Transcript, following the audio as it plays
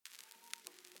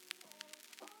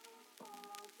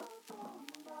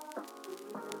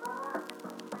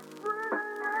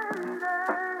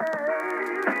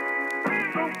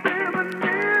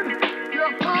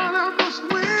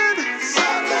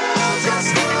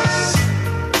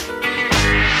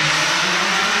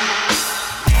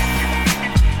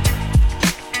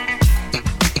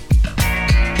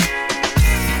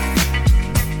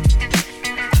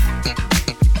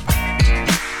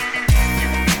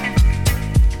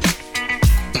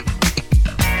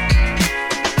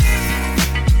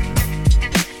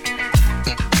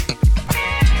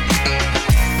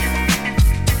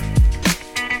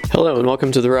Hello and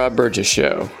welcome to the Rob Burgess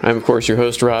Show. I'm of course your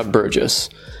host Rob Burgess.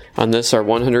 On this, our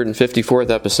 154th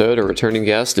episode, a returning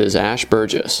guest is Ash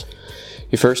Burgess.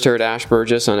 You first heard Ash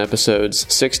Burgess on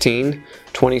episodes 16,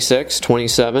 26,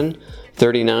 27,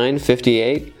 39,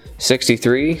 58,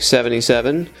 63,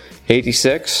 77,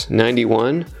 86,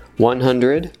 91,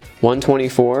 100,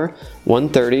 124,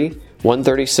 130,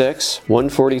 136,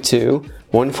 142,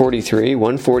 143,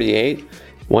 148,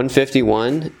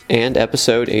 151, and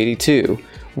episode 82,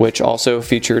 which also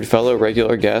featured fellow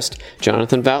regular guest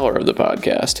Jonathan Fowler of the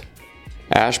podcast.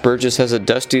 Ash Burgess has a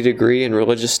dusty degree in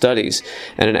religious studies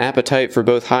and an appetite for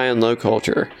both high and low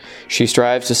culture. She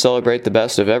strives to celebrate the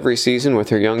best of every season with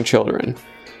her young children.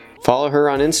 Follow her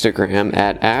on Instagram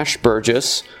at Ash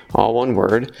Burgess, all one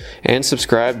word, and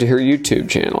subscribe to her YouTube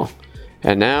channel.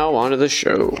 And now, on to the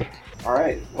show.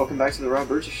 Alright, welcome back to the Rob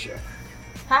Burgess Show.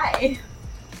 Hi.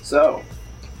 So,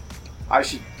 I've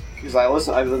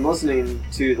been listening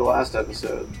to the last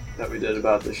episode that we did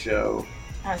about the show.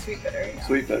 Sweet Bitter. Yeah.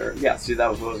 Sweet Bitter. Yeah, see, that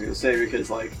was what I was going to say,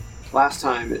 because, last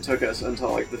time it took us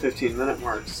until, the 15-minute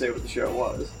mark to say what the show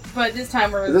was. But this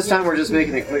time we're just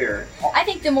making it clear. I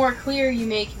think the more clear you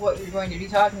make what you're going to be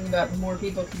talking about, the more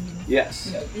people can,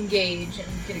 engage and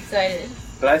get excited.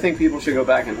 But I think people should go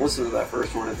back and listen to that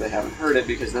first one if they haven't heard it,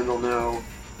 because then they'll know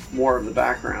more of the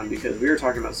background, because we were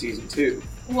talking about Season 2.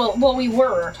 Well, we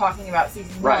were talking about Season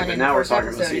 1. Right, but now we're talking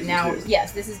about Season 2.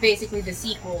 Yes, this is basically the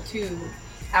sequel to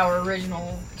our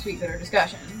original Sweet Bitter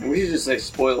discussion. And we should just say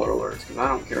spoiler alerts, because I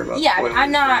don't care about spoilers.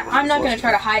 I'm not going to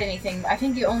try to hide anything. I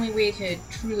think the only way to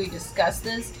truly discuss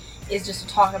this is just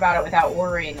to talk about it without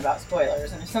worrying about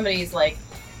spoilers. And if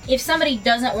somebody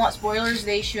doesn't want spoilers,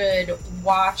 they should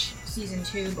watch Season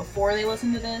 2 before they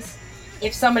listen to this.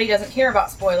 If somebody doesn't care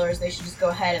about spoilers, they should just go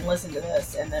ahead and listen to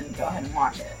this and then go ahead and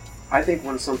watch it. I think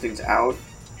when something's out,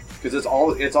 because it's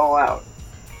all out,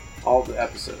 all the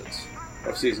episodes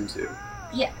of Season 2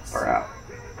 are out.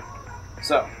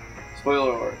 So,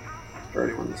 spoiler alert for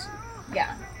anyone listening.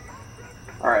 Yeah.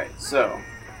 Alright, so,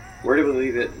 where did we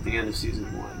leave it at the end of Season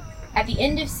 1? At the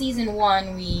end of Season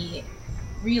 1, we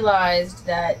realized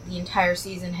that the entire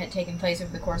season had taken place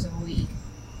over the course of a week.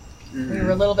 Mm-hmm. We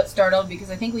were a little bit startled because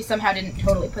I think we somehow didn't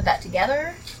totally put that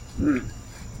together.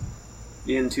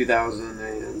 In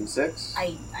 2006?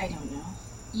 I don't know.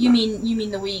 You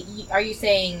mean the week? Are you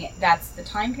saying that's the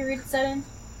time period set in?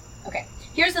 Okay.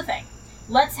 Here's the thing.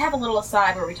 Let's have a little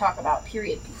aside where we talk about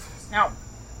period pieces. Now,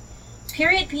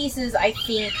 period pieces, I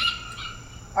think,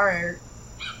 are...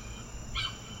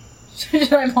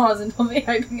 Should I pause until the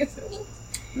hyping is over?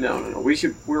 No.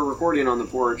 We're recording on the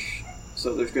porch,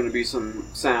 so there's going to be some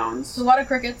sounds. There's a lot of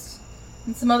crickets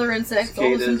and some other insects.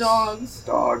 Cicadas, some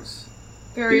dogs.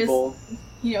 Various, people.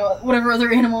 Whatever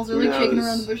other animals are shaking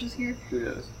around the bushes here. Who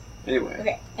knows? Anyway.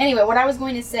 Okay. Anyway, what I was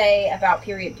going to say about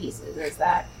period pieces is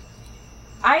that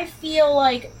I feel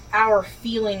like our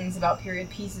feelings about period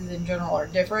pieces in general are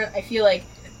different. I feel like,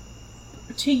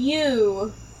 to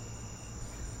you...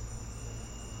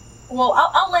 Well,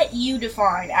 I'll let you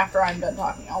define, after I'm done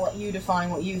talking, I'll let you define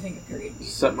what you think of period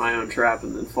pieces. Set my own trap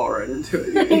and then fall right into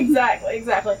it. Exactly.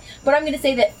 But I'm going to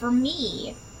say that for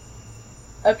me,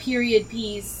 a period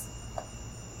piece,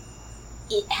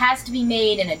 it has to be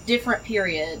made in a different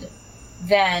period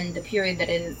than the period that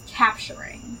it is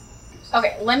capturing.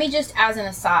 Okay, let me just, as an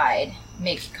aside,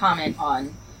 make a comment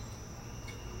on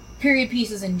period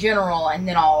pieces in general, and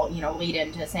then I'll, lead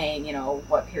into saying,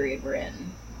 what period we're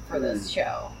in for this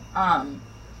show.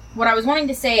 What I was wanting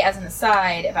to say as an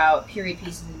aside about period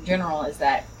pieces in general is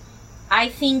that I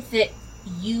think that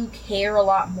you care a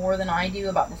lot more than I do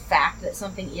about the fact that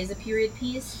something is a period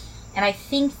piece. And I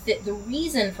think that the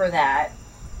reason for that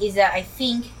is that I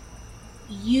think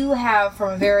you have, from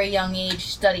a very young age,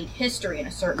 studied history in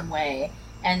a certain way.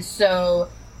 And so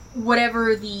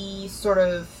whatever the sort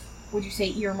of, would you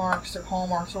say, earmarks or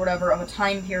hallmarks or whatever of a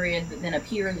time period that then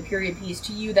appear in the period piece,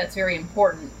 to you that's very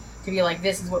important to be like,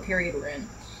 this is what period we're in.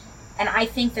 And I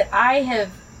think that I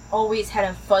have always had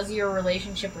a fuzzier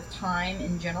relationship with time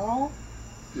in general.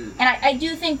 And I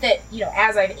do think that,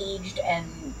 as I've aged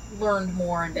and learned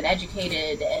more and been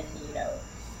educated and,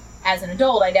 as an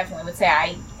adult, I definitely would say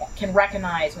I can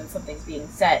recognize when something's being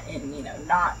set in,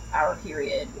 not our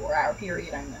period or our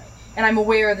period. And I'm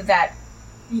aware that,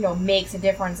 makes a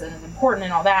difference and is important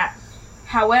and all that.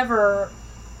 However,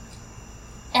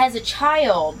 as a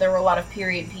child, there were a lot of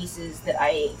period pieces that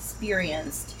I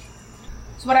experienced.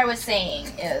 So what I was saying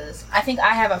is, I think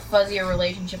I have a fuzzier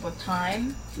relationship with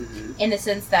time, in the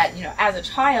sense that, as a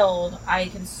child, I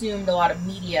consumed a lot of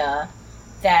media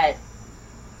that,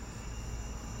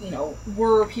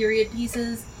 were period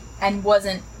pieces, and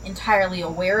wasn't entirely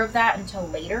aware of that until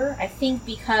later. I think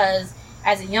because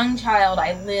as a young child,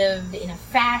 I lived in a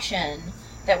fashion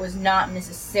that was not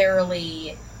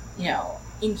necessarily,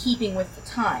 in keeping with the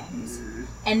times. Mm-hmm.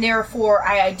 And therefore,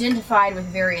 I identified with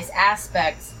various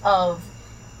aspects of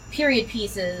period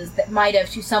pieces that might have,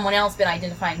 to someone else, been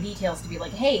identifying details to be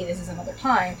like, hey, this is another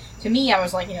time. To me, I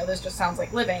was like, this just sounds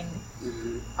like living.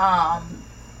 Mm-hmm.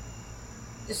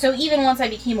 So even once I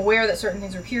became aware that certain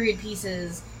things were period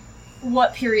pieces,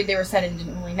 what period they were set in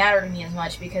didn't really matter to me as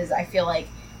much, because I feel like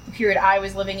the period I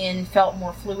was living in felt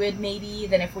more fluid, maybe,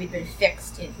 than if we'd been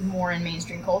fixed more in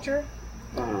mainstream culture.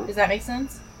 Uh-huh. Does that make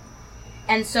sense?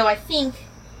 And so I think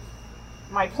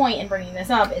my point in bringing this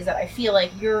up is that I feel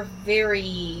like you're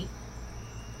very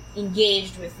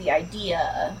engaged with the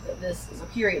idea that this is a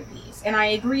period piece. And I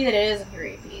agree that it is a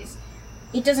period piece.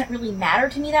 It doesn't really matter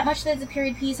to me that much that it's a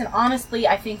period piece, and honestly,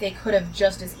 I think they could have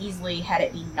just as easily had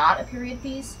it be not a period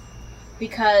piece,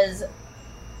 because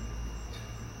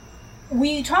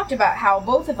we talked about how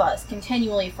both of us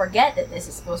continually forget that this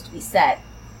is supposed to be set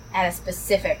at a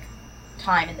specific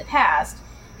time in the past,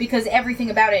 because everything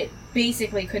about it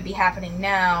basically could be happening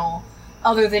now,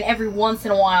 other than every once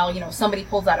in a while, somebody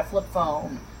pulls out a flip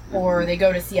phone, or they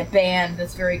go to see a band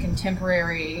that's very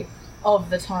contemporary of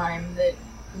the time that,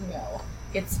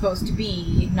 it's supposed to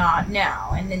be, not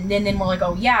now. And then we're like,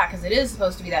 oh yeah, because it is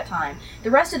supposed to be that time. The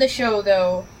rest of the show,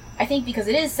 though, I think because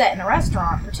it is set in a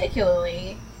restaurant,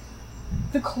 particularly,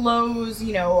 the clothes,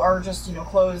 are just,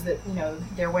 clothes that,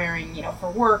 they're wearing,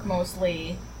 for work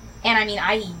mostly. And I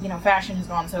mean, fashion has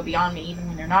gone so beyond me, even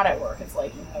when they're not at work. It's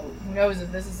like, who knows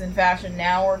if this is in fashion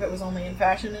now, or if it was only in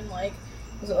fashion in,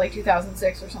 was it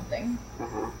 2006 or something?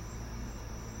 Uh-huh.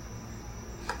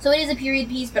 So it is a period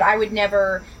piece, but I would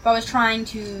never, if I was trying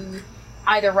to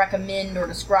either recommend or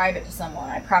describe it to someone,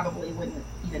 I probably wouldn't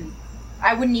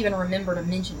even remember to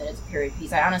mention that it's a period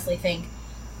piece. I honestly think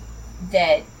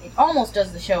that it almost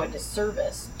does the show a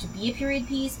disservice to be a period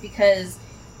piece, because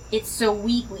it's so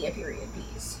weakly a period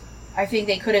piece. I think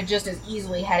they could have just as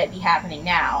easily had it be happening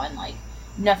now, and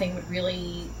nothing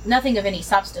of any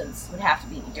substance would have to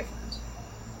be any different.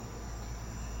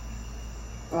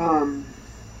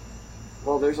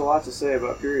 Well, there's a lot to say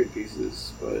about period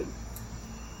pieces, but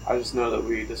I just know that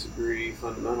we disagree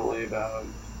fundamentally about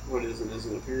what is and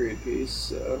isn't a period piece,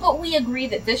 so... But we agree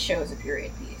that this show is a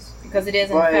period piece, because it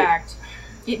is, in fact,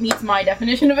 it meets my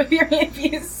definition of a period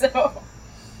piece, so...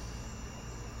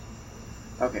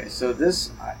 Okay, so there's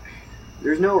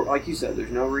no, like you said, there's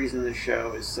no reason this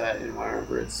show is set in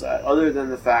wherever it's set, other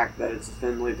than the fact that it's a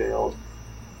thinly veiled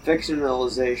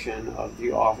fictionalization of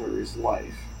the author's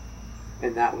life.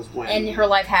 And that was when... And her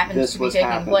life happens to be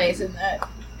taking place in that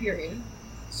period.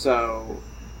 So,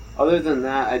 other than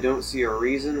that, I don't see a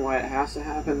reason why it has to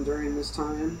happen during this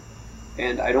time.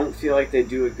 And I don't feel like they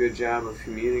do a good job of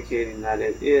communicating that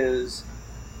it is,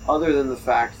 other than the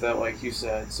fact that, like you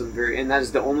said, and that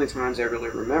is the only times I really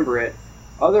remember it.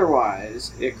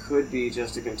 Otherwise, it could be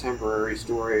just a contemporary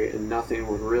story and nothing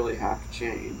would really have to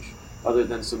change, other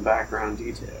than some background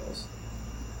details.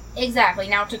 Exactly.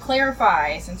 Now, to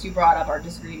clarify, since you brought up our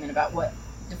disagreement about what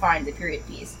defines a period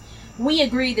piece, we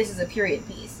agree this is a period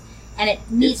piece, and it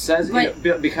meets... It says,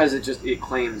 because it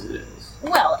claims it is.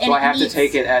 Well, and so I have to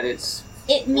take it at its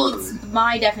It meets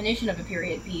my definition of a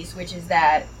period piece, which is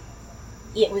that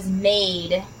it was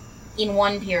made in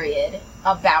one period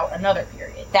about another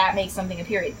period. That makes something a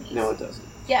period piece. No, it doesn't.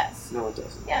 Yes. No, it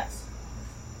doesn't. Yes.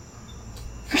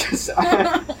 Because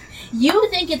you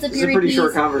think it's a period piece. It's a pretty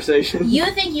short conversation. You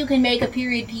think you can make a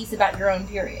period piece about your own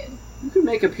period. You can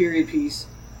make a period piece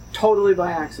totally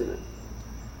by accident.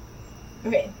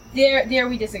 Okay, there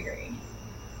we disagree.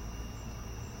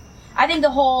 I think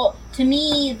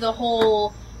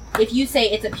if you say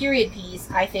it's a period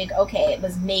piece, I think, okay, it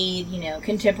was made,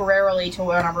 contemporarily to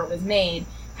whenever it was made.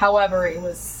 However, it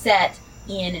was set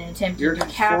in an attempt to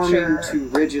capture... You're conforming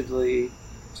too rigidly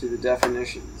to the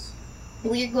definitions.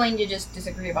 We're going to just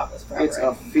disagree about this forever. It's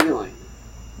a feeling.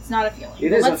 It's not a feeling.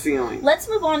 It is a feeling. Let's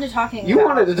move on to talking You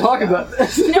wanted to talk about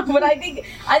this. No, but I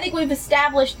think we've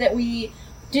established that we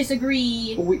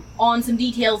disagree on some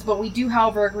details, but we do,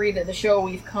 however, agree that the show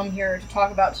we've come here to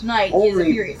talk about tonight is a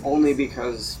period piece. Only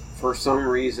because, for some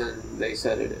reason, they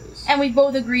said it is. And we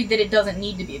both agreed that it doesn't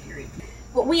need to be a period piece.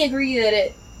 But we agree that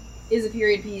it is a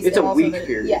period piece. It's a weak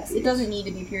period piece. Yes, it doesn't need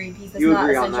to be a period piece. That's you not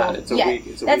agree essential. On that. It's a weak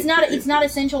period It's not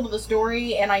essential to the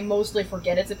story, and I mostly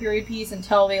forget it's a period piece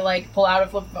until they, pull out a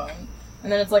flip phone. And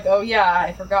then it's like, oh yeah,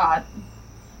 I forgot.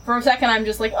 For a second, I'm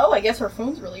just like, oh, I guess her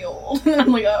phone's really old. And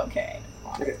I'm like, oh, okay.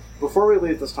 Okay, before we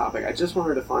leave this topic, I just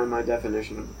wanted to find my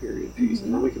definition of a period piece,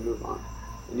 and then we can move on.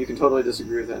 And you can totally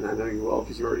disagree with that, and I know you will,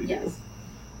 because you already do.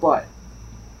 But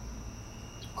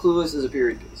Clueless is a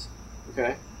period piece.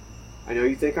 Okay? I know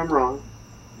you think I'm wrong,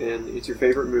 and it's your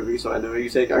favorite movie, so I know you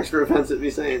take extra offense at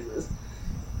me saying this.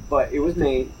 But it was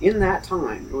made in that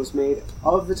time. It was made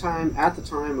at the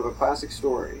time of a classic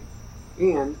story.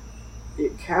 And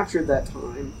it captured that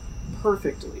time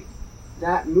perfectly.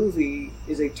 That movie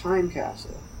is a time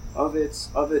capsule of its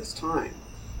time.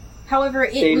 However,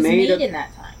 it was made in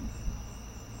that time.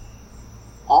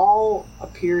 All a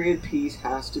period piece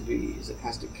has to be is it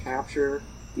has to capture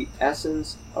the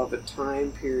essence of a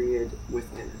time period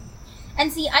within it.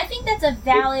 And see, I think that's a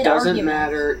valid argument. It doesn't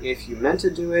matter if you meant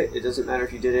to do it. It doesn't matter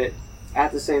if you did it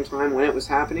at the same time when it was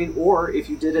happening, or if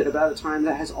you did it about a time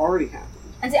that has already happened.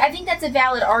 And see, I think that's a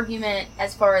valid argument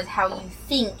as far as how you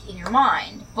think in your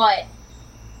mind. But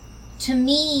to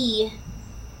me,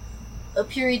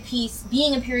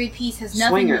 being a period piece has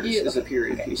nothing to do... Swingers is a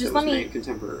period piece that was made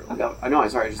contemporarily.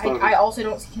 Okay. I also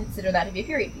don't consider that to be a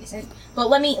period piece. But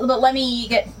let me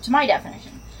get to my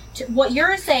definition. What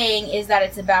you're saying is that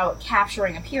it's about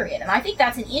capturing a period. And I think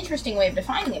that's an interesting way of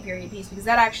defining a period piece, because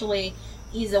that actually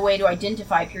is a way to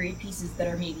identify period pieces that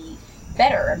are maybe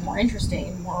better and more interesting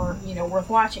and more, worth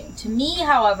watching. To me,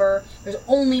 however, there's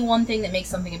only one thing that makes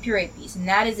something a period piece, and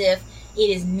that is if it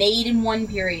is made in one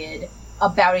period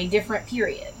about a different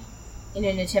period in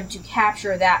an attempt to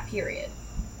capture that period.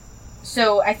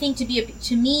 So I think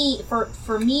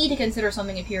for me to consider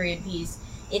something a period piece,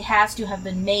 it has to have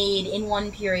been made in one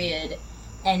period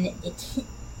and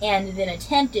then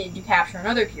attempted to capture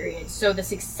another period. So the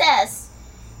success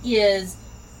is,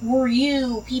 were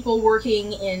you, people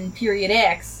working in period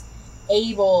X,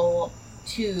 able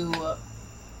to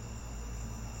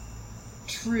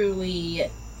truly,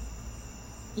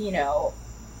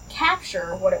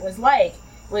 capture what it was like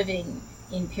living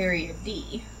in period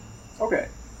D? Okay.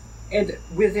 And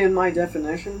within my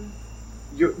definition,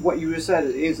 what you just said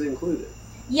is included.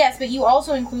 Yes, but you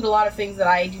also include a lot of things that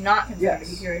I do not consider to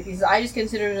be period pieces. I just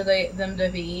consider them to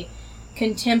be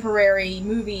contemporary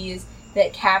movies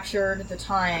that captured the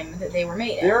time that they were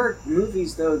made in. There are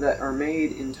movies, though, that are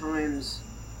made in times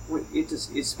when it's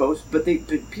supposed... But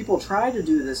people try to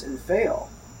do this and fail.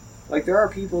 Like, there are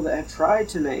people that have tried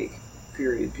to make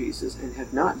period pieces and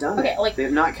have not done it. They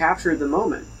have not captured the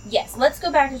moment. Yes, let's go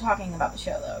back to talking about the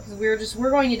show, though, because we're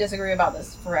going to disagree about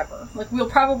this forever. Like, we'll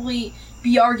probably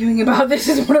be arguing about this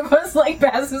as one of us,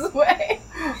 passes away.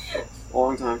 A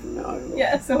long time from now, I hope.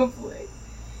 Yes, hopefully.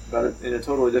 But in a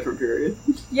totally different period.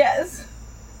 Yes.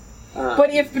 But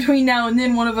if between now and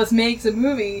then one of us makes a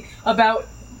movie about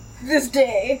this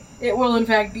day, it will in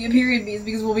fact be a period piece,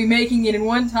 because we'll be making it in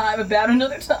one time about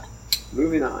another time.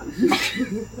 Moving on.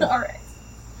 Alright.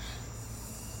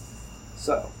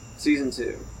 So, Season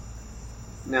 2.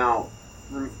 Now,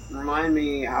 remind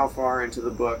me how far into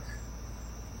the book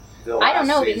I don't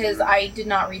know, because I did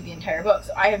not read the entire book,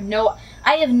 so I have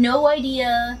no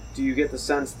idea. Do you get the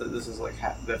sense that this is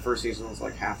the first season was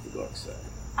half the book, so?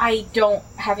 I don't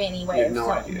have any way of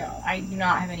telling. No, I do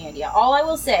not have any idea. All I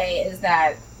will say is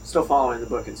that... Still following the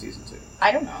book in Season 2?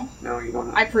 I don't know. No, you don't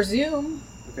know? I presume.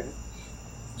 Okay.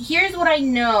 Here's what I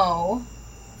know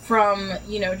from,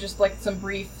 just some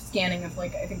brief scanning of I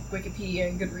think Wikipedia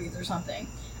and Goodreads or something.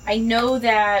 I know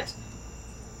that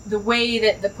the way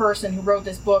that the person who wrote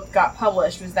this book got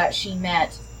published was that she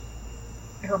met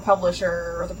her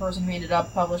publisher, or the person who ended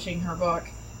up publishing her book.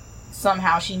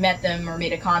 Somehow she met them or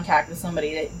made a contact with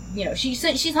somebody that, she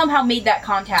somehow made that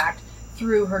contact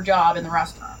through her job in the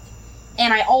restaurant.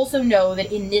 And I also know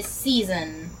that in this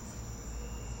season,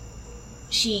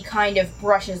 she kind of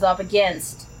brushes up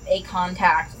against a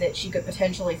contact that she could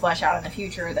potentially flesh out in the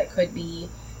future that could be,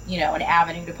 an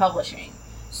avenue to publishing.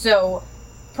 So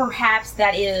perhaps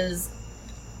that is,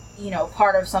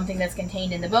 part of something that's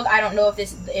contained in the book. I don't know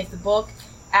if the book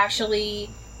actually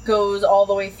goes all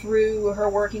the way through her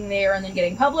working there and then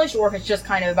getting published, or if it's just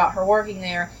kind of about her working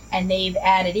there and they've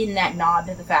added in that nod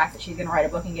to the fact that she's going to write a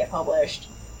book and get published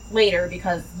later,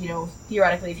 because,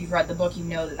 theoretically, if you've read the book, you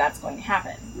know that that's going to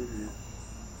happen. Mm-hmm.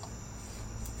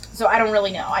 So I don't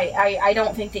really know. I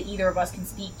don't think that either of us can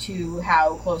speak to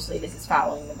how closely this is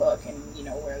following the book and,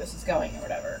 where this is going or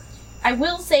whatever. I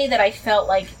will say that I felt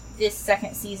like this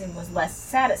second season was less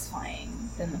satisfying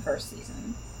than the first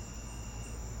season.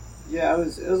 Yeah, it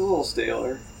was a little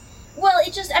staler. Well,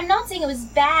 I'm not saying it was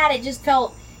bad, it just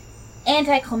felt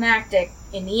anticlimactic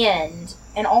in the end,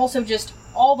 and also just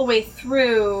all the way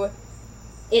through,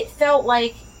 it felt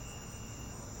like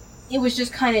it was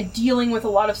just kind of dealing with a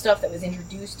lot of stuff that was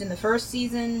introduced in the first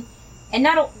season, and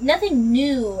nothing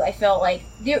new. I felt like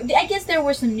I guess there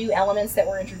were some new elements that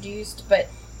were introduced, but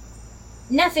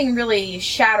nothing really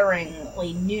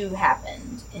shatteringly new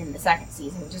happened in the second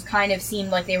season. It just kind of seemed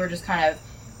like they were just kind of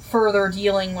further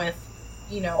dealing with,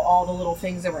 all the little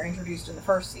things that were introduced in the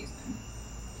first season.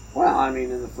 Well, I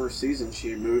mean, in the first season,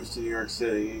 she moves to New York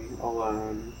City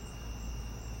alone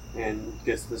and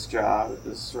gets this job at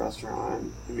this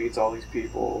restaurant and meets all these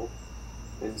people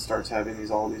and starts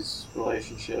having all these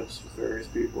relationships with various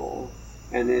people.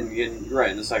 And then,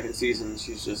 in the second season,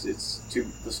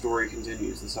 the story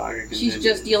continues, the saga continues. She's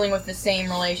just dealing with the same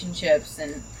relationships,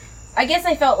 and I guess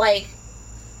I felt like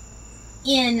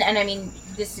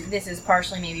this is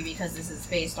partially maybe because this is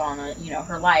based on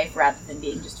her life rather than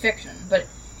being just fiction, but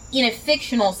in a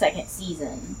fictional second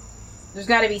season, there's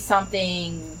got to be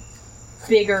something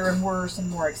bigger and worse and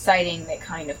more exciting that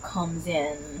kind of comes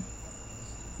in.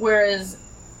 Whereas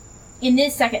in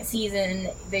this second season,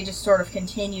 they just sort of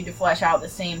continued to flesh out the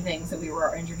same things that we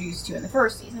were introduced to in the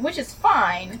first season, which is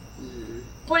fine,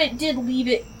 but it did leave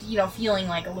it, feeling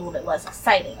like a little bit less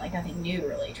exciting, like nothing new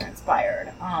really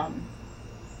transpired.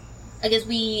 I guess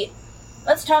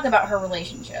let's talk about her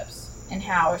relationships and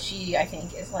how she, I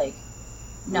think, is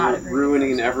not a very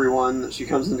ruining everyone that she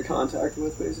comes into contact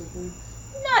with, basically.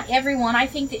 Not everyone. I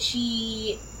think that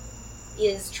she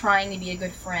is trying to be a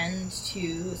good friend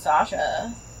to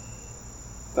Sasha.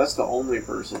 That's the only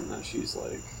person that she's,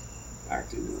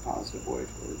 acting in a positive way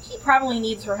towards. He probably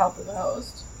needs her help the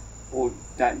most. Well,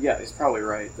 he's probably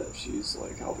right that she's,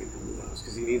 helping him the most,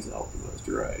 because he needs the help the most,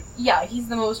 you're right. Yeah, he's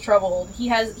the most troubled. He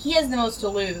has the most to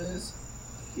lose.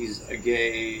 He's a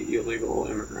gay, illegal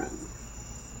immigrant.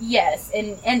 Yes,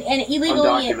 and illegally...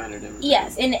 Undocumented immigrant.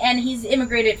 Yes, and he's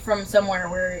immigrated from somewhere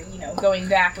where, going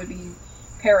back would be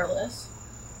perilous.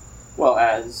 Well,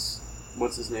 as...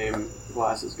 what's his name, the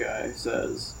glasses guy,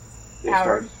 says...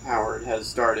 Howard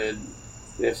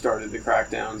they've started the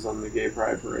crackdowns on the gay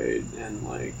pride parade, and,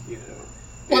 Well,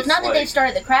 it's not that they've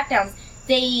started the crackdowns.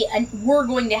 They were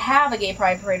going to have a gay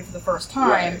pride parade for the first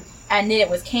time, right. And then it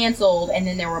was canceled, and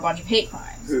then there were a bunch of hate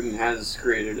crimes. Putin has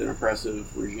created an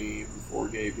oppressive regime for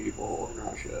gay people in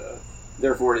Russia.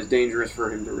 Therefore, it is dangerous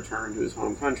for him to return to his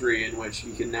home country, in which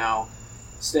he can now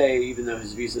stay, even though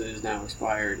his visa is now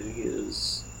expired, and he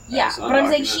is... Yeah, but I'm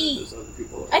saying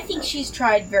I think she's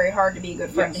tried very hard to be a good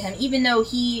friend to him, even though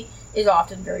he is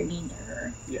often very mean to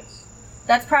her. Yes.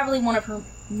 That's probably one of her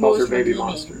most baby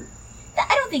monster.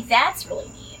 I don't think that's really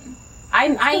mean.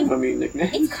 It's kind of a mean nickname.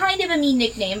 It's kind of a mean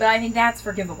nickname, but I think that's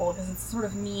forgivable, because it's sort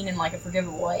of mean in, a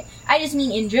forgivable way. I just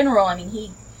mean, in general,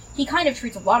 he kind of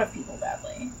treats a lot of people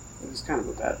badly. He's kind of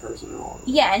a bad person in all of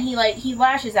them. Yeah, and he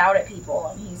lashes out at people,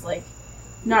 and he's,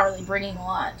 not really bringing a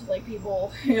lot to,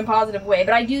 people in a positive way.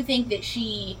 But I do think that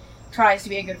she tries to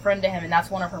be a good friend to him, and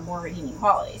that's one of her more redeeming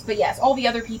qualities. But yes, all the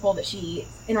other people that she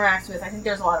interacts with, I think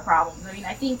there's a lot of problems.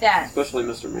 I think that... Especially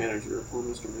Mr. Manager, poor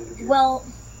Mr. Manager. Well,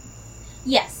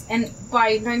 yes, and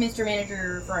by Mr. Manager,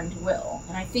 you're referring to Will.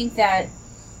 And I think that,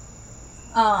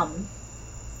 I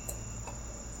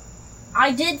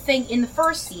did think in the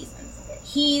first season,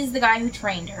 he's the guy who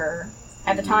trained her.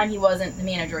 At the time, he wasn't the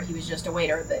manager, he was just a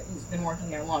waiter that has been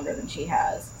working there longer than she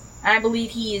has. And I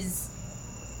believe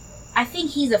I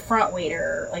think he's a front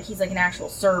waiter, he's an actual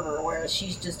server, whereas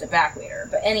she's just a back waiter.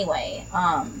 But anyway,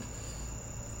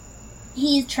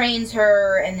 he trains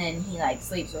her, and then he,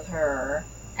 sleeps with her,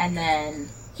 and then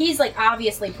he's,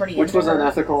 obviously pretty Which was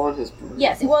unethical on his part.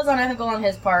 Yes, it was unethical on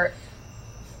his part.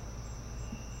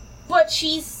 But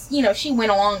she's, she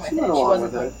went along with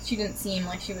it. She didn't seem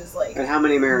like she was And how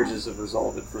many marriages have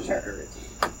resulted from that period?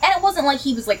 And it wasn't like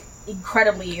he was,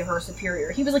 incredibly her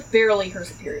superior. He was, barely her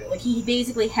superior. He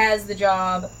basically has the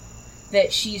job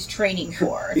that she's training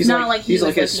for. It's not like he's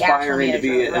aspiring to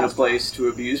be in a place to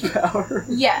abuse power.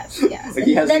 Yes. He hasn't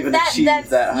even achieved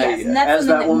that height yet, as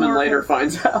that woman later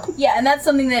finds out. Yeah, and that's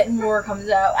something that more comes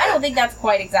out. I don't think that's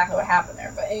quite exactly what happened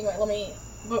there. But anyway,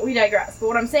 but we digress. But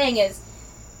what I'm saying is,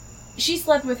 she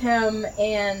slept with him,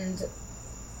 and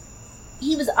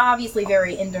he was obviously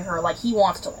very into her. He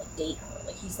wants to, date her.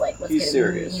 He's let's get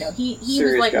serious. He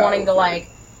was, wanting to,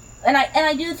 And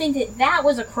I do think that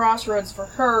was a crossroads for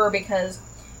her, because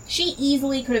she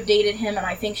easily could have dated him, and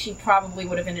I think she probably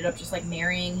would have ended up just,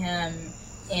 marrying him,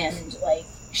 and,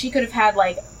 she could have had,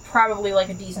 probably,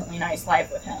 a decently nice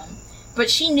life with him. But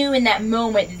she knew in that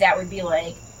moment that would be,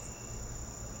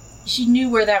 she knew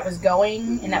where that was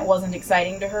going, and that wasn't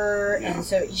exciting to her, and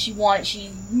so she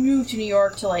moved to New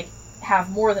York to, have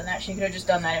more than that. She could have just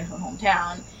done that in her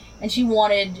hometown, and she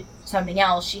wanted something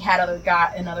else. She had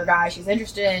another guy she's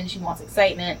interested in, she wants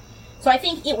excitement. So I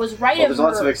think it was right of her... There's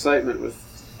lots of excitement with...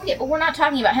 Okay, but we're not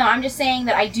talking about him. I'm just saying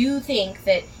that I do think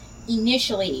that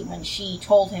initially, when she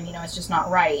told him, it's just not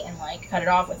right, and, cut it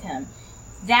off with him,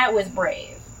 that was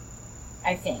brave,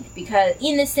 I think, because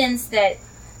in the sense that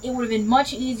it would have been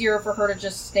much easier for her to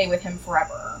just stay with him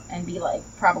forever and be, like,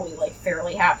 probably, like,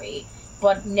 fairly happy,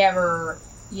 but never,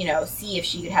 you know, see if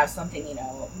she could have something, you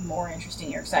know, more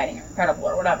interesting or exciting or incredible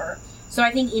or whatever. So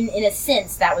I think in a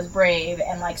sense that was brave,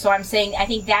 and, like, so I'm saying I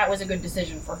think that was a good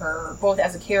decision for her, both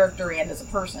as a character and as a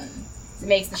person. It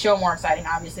makes the show more exciting,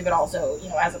 obviously, but also, you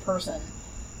know, as a person,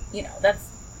 you know, that's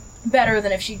better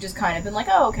than if she'd just kind of been like,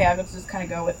 oh, okay, I'll just kind of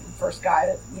go with the first guy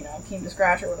that, you know, came to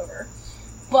scratch or whatever.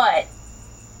 But,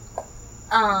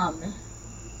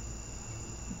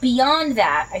 beyond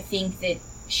that, I think that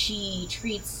she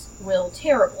treats Will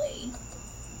terribly,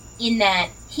 in that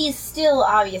he's still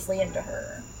obviously into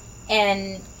her,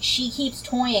 and she keeps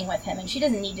toying with him, and she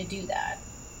doesn't need to do that.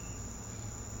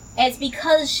 And it's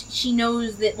because she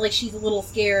knows that, like, she's a little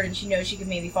scared, and she knows she could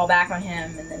maybe fall back on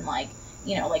him, and then, like,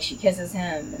 you know, like, she kisses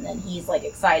him, and then he's, like,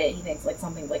 excited, he thinks, like,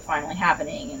 something's, like, finally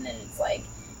happening, and then it's, like,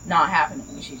 not happening,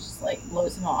 and she just, like,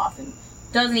 blows him off, and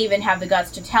doesn't even have the guts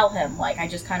to tell him, like, I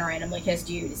just kind of randomly kissed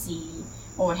you to see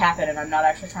what would happen, and I'm not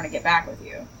actually trying to get back with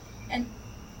you. And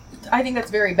I think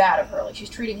that's very bad of her, like, she's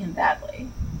treating him badly.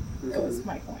 That was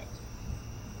my point.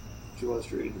 She was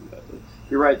treating him badly.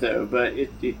 You're right, though, but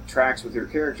it tracks with her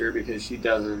character because she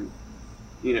doesn't,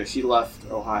 you know, she left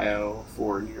Ohio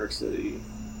for New York City.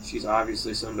 She's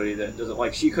obviously somebody that doesn't,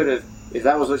 like, she could have, if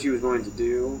that was what she was going to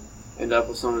do, end up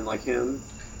with someone like him,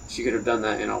 she could have done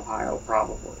that in Ohio,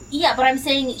 probably. Yeah, but I'm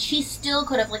saying she still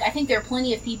could have, like, I think there are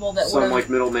plenty of people that would have... Some, like,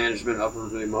 middle management,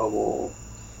 upwardly mobile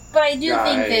But I do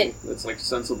guy think that's, like,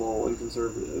 sensible and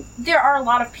conservative. There are a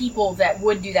lot of people that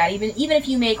would do that. Even if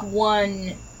you make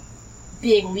one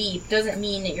big leap, doesn't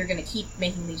mean that you're going to keep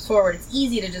making leaps forward. It's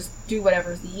easy to just do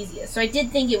whatever's the easiest. So I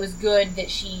did think it was good that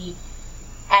she,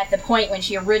 at the point when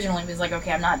she originally was like,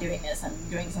 okay, I'm not doing this, I'm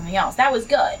doing something else. That was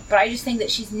good. But I just think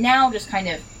that she's now just kind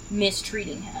of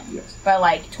mistreating him by,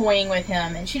 like, toying with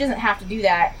him, and she doesn't have to do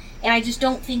that. And I just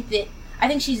don't think that... I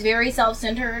think she's very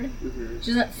self-centered. Mm-hmm.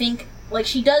 She doesn't think... Like,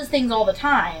 she does things all the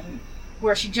time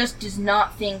where she just does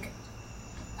not think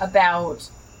about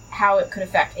how it could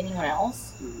affect anyone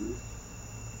else. Mm-hmm.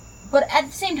 But at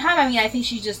the same time, I mean, I think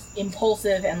she's just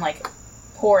impulsive and, like,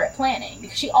 poor at planning.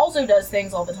 Because she also does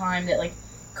things all the time that, like,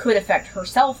 could affect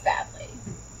herself badly.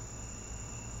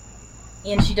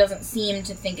 And she doesn't seem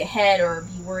to think ahead or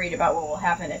be worried about what will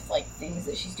happen if, like, things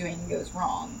that she's doing goes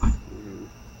wrong. Mm-hmm.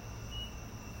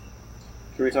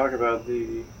 Can we talk about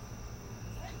the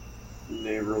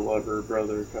neighbor, lover,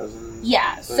 brother, cousin?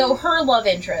 Yeah, thing? So her love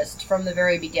interest from the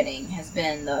very beginning has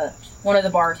been one of the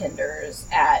bartenders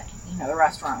at, you know, the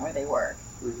restaurant where they work.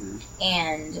 Mm-hmm.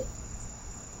 And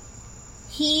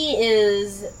he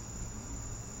is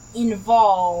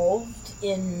involved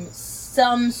in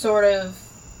some sort of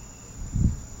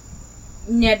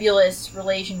nebulous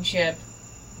relationship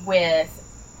with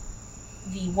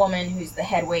the woman who's the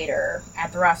head waiter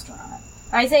at the restaurant.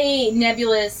 I say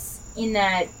nebulous in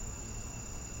that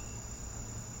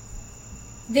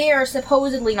they are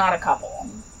supposedly not a couple.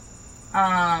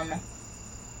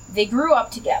 They grew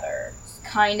up together,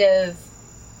 kind of.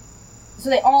 So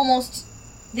they almost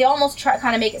try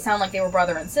kind of make it sound like they were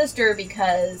brother and sister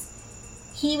because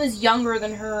he was younger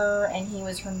than her and he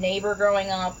was her neighbor growing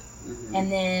up, mm-hmm.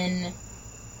 and then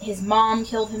his mom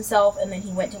killed himself, and then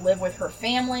he went to live with her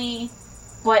family.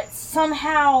 But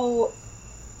somehow,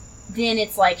 then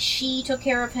it's like she took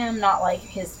care of him, not like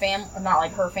not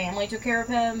like her family took care of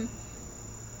him.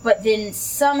 But then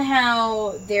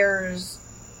somehow there's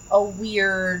a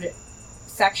weird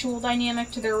sexual dynamic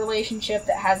to their relationship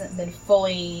that hasn't been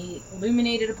fully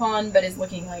illuminated upon, but is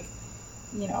looking like,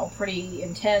 you know, pretty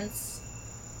intense.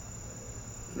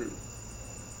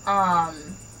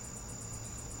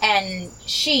 And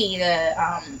she,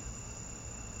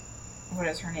 what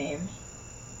is her name?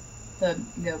 The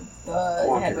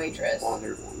head waitress.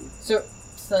 So,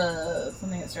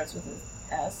 something that starts with an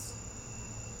S.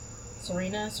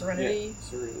 Serenity? Yeah,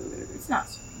 Serena, maybe. It's not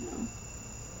Serena.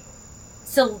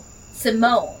 So,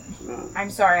 Simone.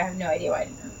 I'm sorry, I have no idea why I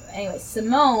didn't remember that. Anyway,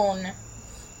 Simone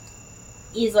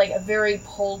is, like, a very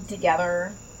pulled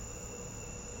together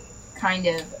kind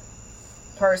of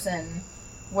person,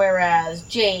 whereas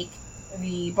Jake,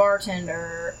 the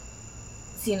bartender,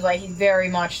 seems like he's very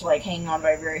much, like, hanging on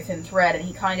by a very thin thread, and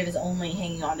he kind of is only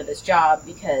hanging on to this job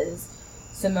because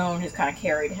Simone has kind of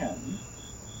carried him.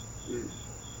 Mm.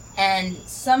 And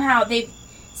somehow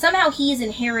he's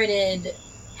inherited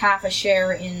half a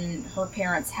share in her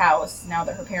parents' house now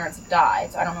that her parents have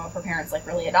died. So I don't know if her parents, like,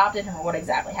 really adopted him or what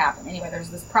exactly happened. Anyway, there's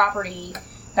this property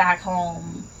back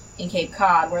home in Cape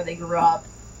Cod where they grew up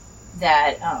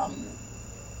that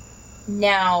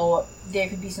now there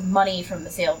could be some money from the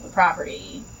sale of the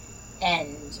property,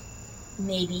 and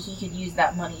maybe he could use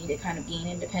that money to kind of gain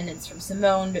independence from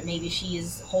Simone, but maybe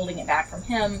she's holding it back from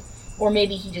him, or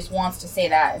maybe he just wants to say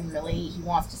that and really he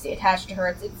wants to stay attached to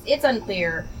her. It's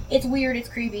unclear. It's weird. It's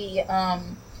creepy.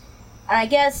 I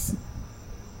guess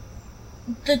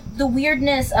the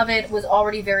weirdness of it was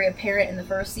already very apparent in the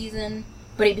first season,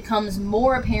 but it becomes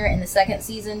more apparent in the second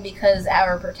season because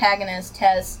our protagonist,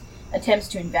 Tess, attempts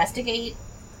to investigate,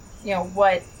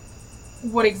 what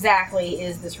exactly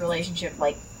is this relationship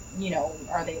like.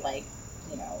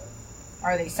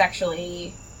 Are they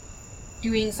sexually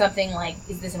doing something, like,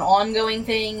 is this an ongoing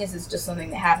thing? Is this just something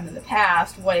that happened in the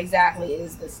past? What exactly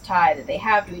is this tie that they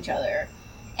have to each other?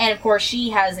 And, of course,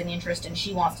 she has an interest and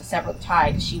she wants to sever the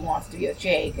tie because she wants to be with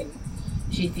Jake, and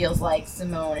she feels like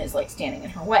Simone is, like, standing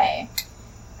in her way.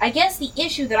 I guess the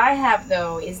issue that I have,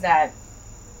 though, is that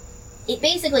it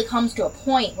basically comes to a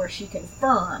point where she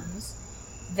confirms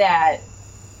that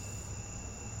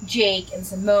Jake and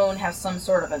Simone have some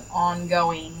sort of an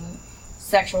ongoing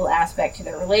sexual aspect to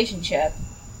their relationship.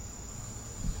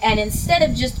 And instead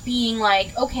of just being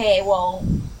like, okay, well,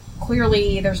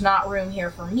 clearly there's not room here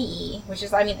for me, which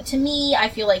is, to me, I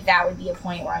feel like that would be a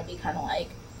point where I'd be kind of like,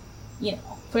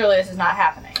 clearly this is not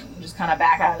happening. Just kind of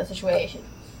back out of the situation.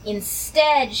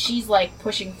 Instead, she's, like,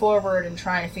 pushing forward and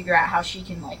trying to figure out how she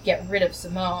can, like, get rid of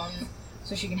Simone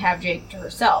so she can have Jake to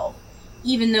herself.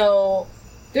 Even though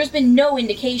there's been no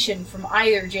indication from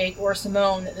either Jake or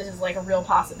Simone that this is, like, a real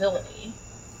possibility.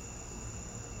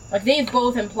 Like, they've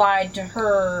both implied to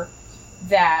her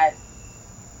that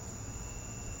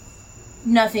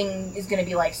nothing is going to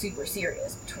be, like, super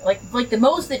serious. Like, the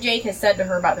most that Jake has said to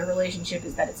her about their relationship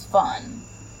is that it's fun.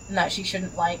 And that she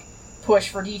shouldn't, like, push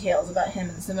for details about him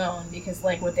and Simone because,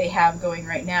 like, what they have going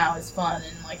right now is fun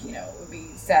and, like, it would be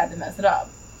sad to mess it up.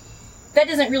 That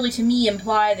doesn't really, to me,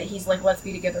 imply that he's like, let's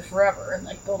be together forever and,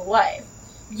 like, build a life.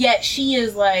 Yet she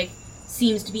is, like,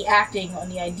 seems to be acting on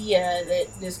the idea that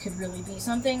this could really be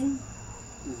something.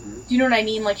 Mm-hmm. Do you know what I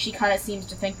mean? Like, she kind of seems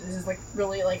to think that this is, like,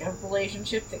 really, like, a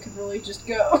relationship that could really just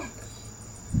go.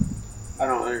 I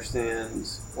don't understand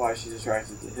why she's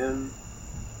attracted to him.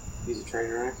 He's a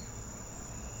train wreck.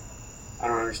 I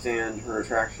don't understand her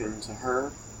attraction to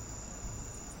her.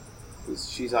 Because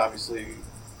she's obviously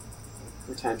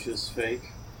pretentious, fake,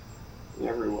 in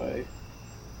every way.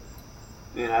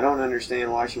 And I don't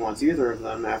understand why she wants either of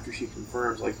them after she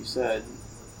confirms, like you said,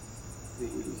 the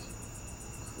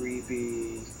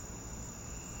creepy...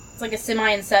 It's like a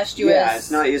semi-incestuous... Yeah, it's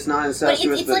not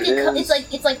incestuous, but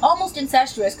it's like almost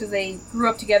incestuous because they grew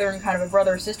up together in kind of a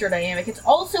brother-sister dynamic. It's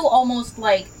also almost,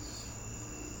 like,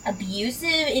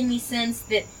 abusive in the sense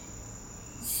that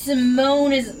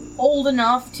Simone is old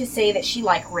enough to say that she,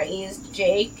 like, raised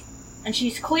Jake. And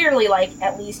she's clearly, like,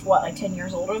 at least, 10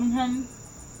 years older than him?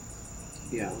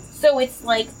 Yeah. So it's,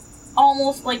 like,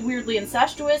 almost, like, weirdly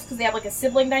incestuous, because they have, like, a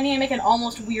sibling dynamic, and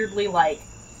almost weirdly, like,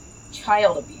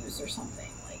 child abuse or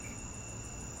something. Like,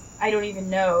 I don't even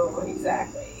know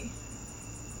exactly.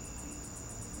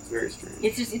 It's very strange.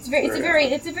 It's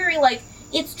a very, like,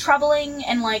 it's troubling,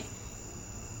 and, like,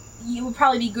 it would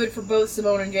probably be good for both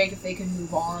Simone and Jake if they could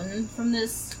move on from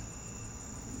this,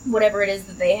 whatever it is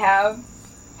that they have.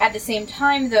 At the same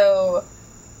time, though,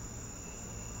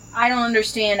 I don't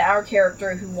understand our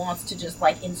character who wants to just,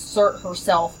 like, insert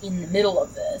herself in the middle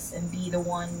of this and be the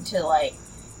one to, like,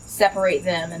 separate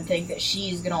them and think that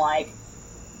she's gonna, like,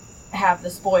 have the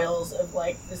spoils of,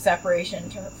 like, the separation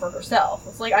for herself.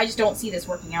 It's like, I just don't see this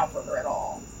working out for her at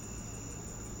all.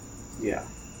 Yeah.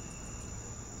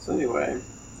 So anyway,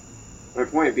 my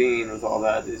point being with all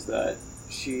that is that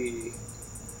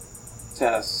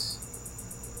Tess,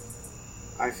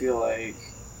 I feel like,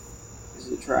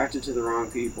 is attracted to the wrong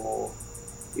people,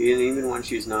 and even when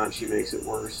she's not, she makes it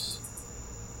worse.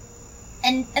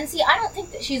 And see, I don't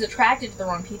think that she's attracted to the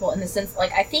wrong people in the sense,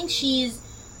 like, I think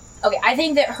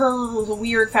that the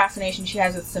weird fascination she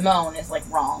has with Simone is, like,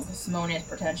 wrong, because Simone is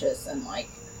pretentious, and, like,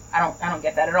 I don't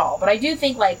get that at all. But I do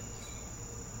think, like,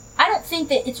 I don't think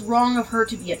that it's wrong of her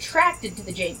to be attracted to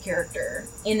the Jake character,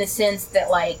 in the sense that,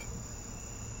 like,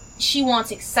 she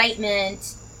wants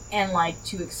excitement and, like,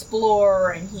 to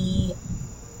explore, and he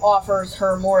offers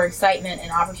her more excitement and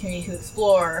opportunity to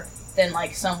explore than,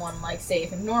 like, someone, like,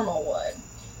 safe and normal would.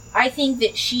 I think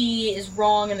that she is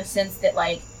wrong in the sense that,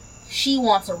 like, she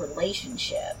wants a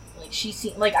relationship.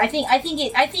 Like, I think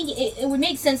it would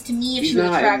make sense to me if she was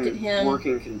attracted to him.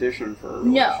 Working condition for a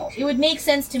relationship. No, it would make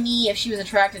sense to me if she was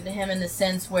attracted to him in the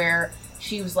sense where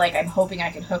she was like, I'm hoping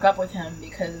I can hook up with him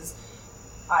because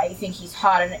I think he's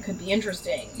hot and it could be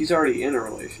interesting. He's already in a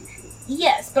relationship.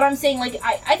 Yes, but I'm saying, like,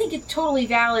 I think it's totally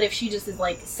valid if she just is,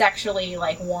 like, sexually,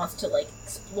 like, wants to, like,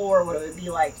 explore what it would be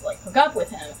like to, like, hook up with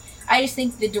him. I just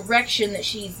think the direction that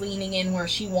she's leaning in, where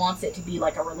she wants it to be,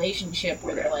 like, a relationship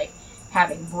where they're, like,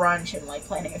 having brunch and, like,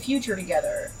 planning a future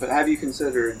together. But have you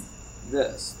considered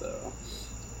this, though?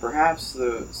 Perhaps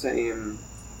the same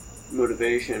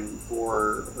motivation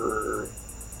for her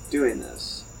doing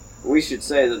this. We should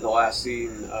say that the last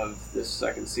scene of this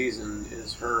second season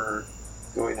is her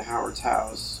going to Howard's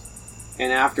house,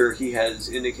 and after he has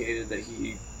indicated that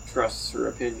he trusts her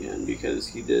opinion because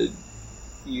he did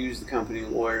use the company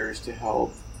lawyers to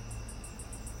help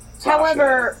Sasha.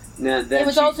 However, it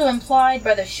was she, also implied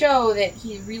by the show that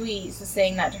he really is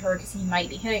saying that to her because he might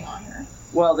be hitting on her.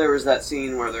 Well, there was that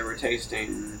scene where they were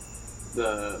tasting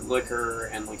the liquor,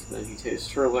 and like then he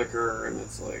tastes her liquor, and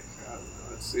it's like, I don't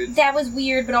know, it's that was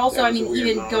weird, but also, I mean,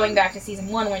 even going back to season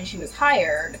 1 when she was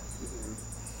hired,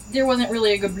 there wasn't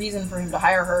really a good reason for him to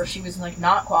hire her. She was, like,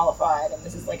 not qualified, and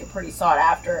this is, like, a pretty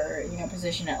sought-after, you know,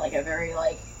 position at, like, a very,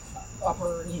 like,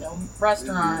 upper, you know,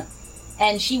 restaurant.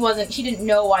 And she didn't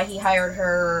know why he hired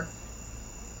her,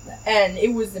 and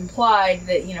it was implied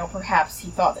that, you know, perhaps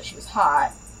he thought that she was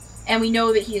hot. And we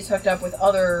know that he is hooked up with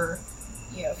other,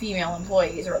 you know, female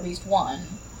employees, or at least one.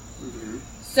 Mm-hmm.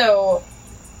 So,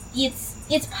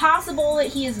 it's possible that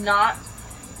he is not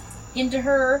into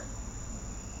her.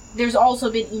 There's also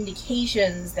been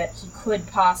indications that he could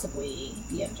possibly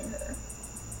be into her.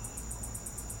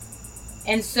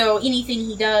 And so anything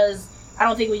he does, I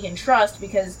don't think we can trust,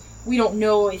 because we don't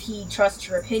know if he trusts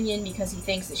her opinion because he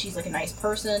thinks that she's, like, a nice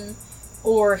person,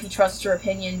 or if he trusts her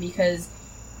opinion because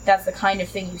that's the kind of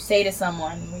thing you say to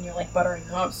someone when you're, like, buttering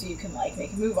them up so you can, like,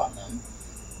 make a move on them.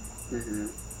 Mm-hmm.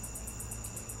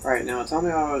 Alright, now tell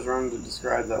me how I was wrong to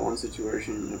describe that one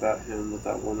situation about him with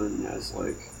that woman as,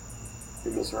 like, he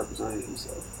misrepresented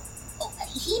himself.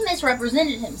 He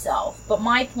misrepresented himself, but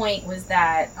my point was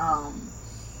that,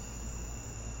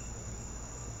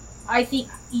 I think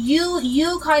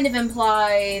you kind of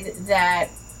implied that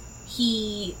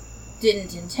he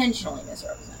didn't intentionally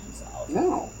misrepresent himself.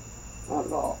 No, not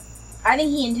at all. I think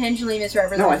he intentionally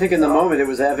misrepresented himself. No, I think in the moment it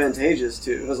was advantageous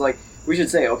to. It was like, we should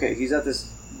say, okay, he's at this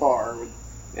bar,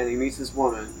 and he meets this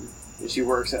woman, and she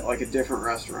works at, like, a different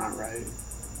restaurant, right?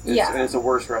 And it's a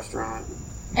worse restaurant.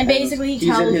 And basically he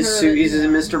tells her he's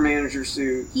in his Mr. Manager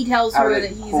suit. He tells her that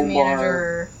he's a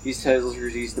manager. He tells her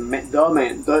he's the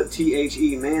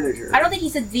THE manager. I don't think he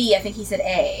said the, I think he said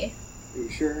A. Are you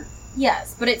sure?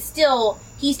 Yes, but it's still,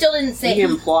 he still didn't say... He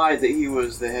implied that he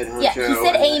was the head honcho. Yeah, he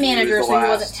said A manager, so he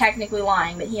wasn't technically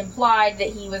lying, but he implied that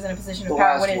he was in a position of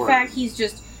power, when in fact he's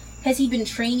just... Has he been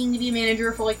training to be a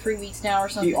manager for, like, 3 weeks now or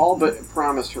something? He all but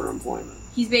promised her employment.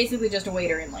 He's basically just a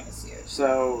waiter in, like, a suit.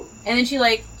 So... And then she,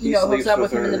 like, you know, hooks up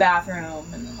with him in the bathroom,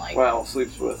 and then, like... Well,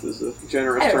 sleeps with is a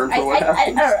generous term for what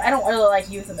happens. I don't really like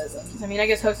euphemisms. I mean, I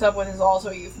guess hooks up with is also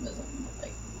a euphemism. But,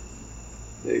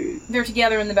 like, they're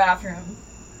together in the bathroom.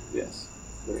 Yes,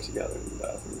 they're together in the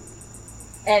bathroom.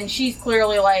 And she's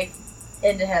clearly, like,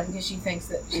 into him because she thinks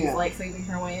that she's, like, sleeping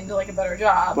her way into, like, a better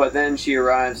job. But then she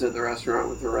arrives at the restaurant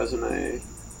with her resume.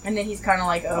 And then he's kind of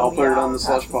like, oh, I'll put it on the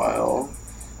slush pile.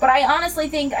 But I honestly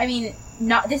think, I mean,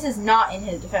 this is not in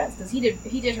his defense, because he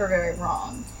did her very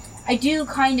wrong. I do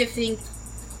kind of think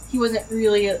he wasn't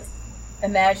really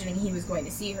imagining he was going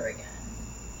to see her again.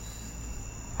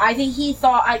 I think he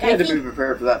thought... He had to be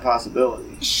prepared for that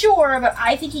possibility. Sure, but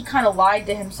I think he kind of lied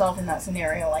to himself in that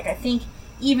scenario. Like, I think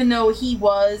even though he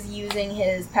was using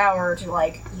his power to,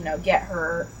 like, you know, get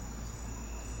her,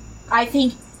 I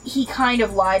think he kind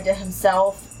of lied to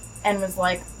himself and was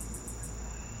like,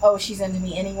 oh, she's into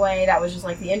me anyway. That was just,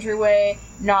 like, the entryway.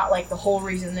 Not, like, the whole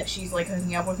reason that she's, like,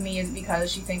 hooking up with me is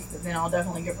because she thinks that then I'll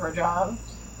definitely give her a job.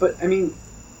 But, I mean,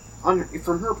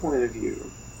 from her point of view,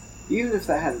 even if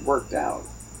that hadn't worked out,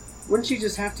 wouldn't she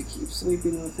just have to keep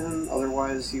sleeping with him?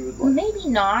 Otherwise, he would, like... Maybe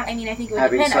not. I mean, I think it would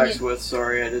having depend. Sex with,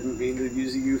 sorry, I didn't mean to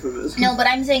use a euphemism. No, but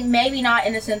I'm saying maybe not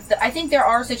in the sense that... I think there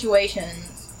are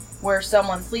situations where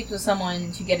someone sleeps with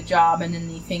someone to get a job and then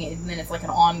then it's, like, an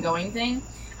ongoing thing.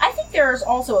 I think there's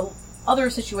also other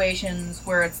situations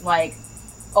where it's, like,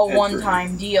 a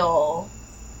one-time deal,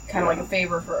 kind of like a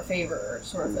favor for a favor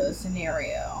sort of a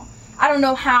scenario. I don't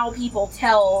know how people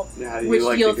tell which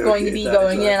deal it's going to be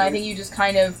going in. I think you just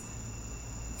kind of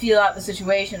feel out the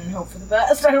situation and hope for the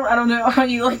best. I don't know how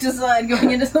you like decide going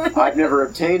into something. I've never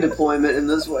obtained employment in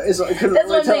this way, so I couldn't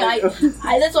really tell you.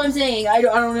 That's what I'm saying. I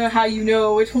don't know how you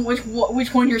know which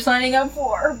one you're signing up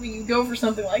for when you go for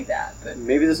something like that. But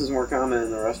maybe this is more common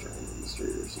in the restaurant industry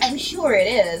or something. I'm sure it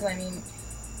is. I mean,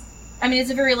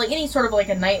 it's a very, like, any sort of, like,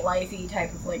 a nightlife-y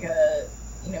type of, like, a,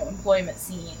 you know, employment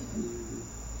scene.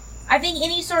 I think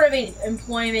any sort of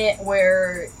employment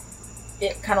where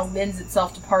it kind of lends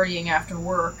itself to partying after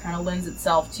work kind of lends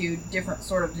itself to different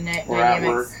sort of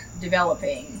dynamics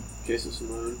developing. Jason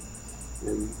Simone.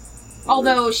 And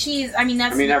although she's, I mean,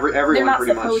 everyone they're not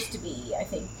pretty supposed much to be, I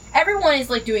think. Everyone is,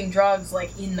 like, doing drugs,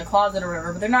 like, in the closet or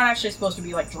whatever, but they're not actually supposed to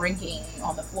be, like, drinking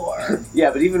on the floor.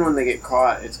 Yeah, but even when they get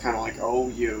caught, it's kind of like, oh,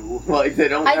 you. Like, they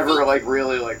don't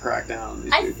really, like, crack down on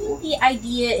these people. I think the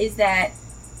idea is that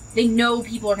they know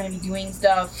people are going to be doing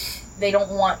stuff they don't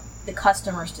want the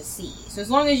customers to see. So as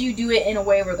long as you do it in a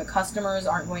way where the customers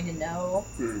aren't going to know,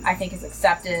 I think it's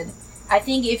accepted. I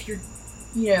think if you're,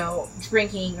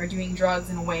 drinking or doing drugs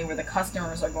in a way where the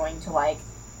customers are going to, like,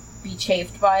 be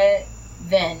chafed by it,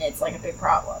 then it's, like, a big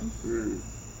problem.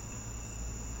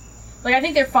 Like, I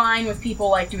think they're fine with people,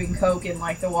 like, doing coke in,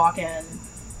 like, the walk-in,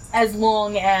 as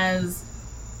long as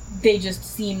they just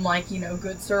seem like,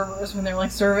 good servers when they're,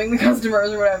 like, serving the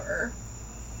customers or whatever.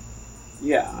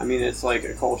 Yeah, I mean, it's, like,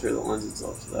 a culture that lends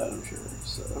itself to that, I'm sure,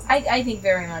 so. I think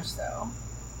very much so.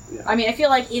 Yeah. I mean, I feel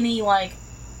like any, like...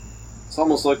 It's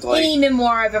almost looked like... Any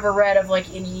memoir I've ever read of, like,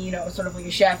 any, sort of, like,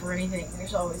 a chef or anything,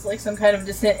 there's always, like, some kind of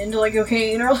descent into, like,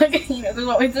 cocaine or, like,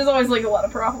 there's always, like, a lot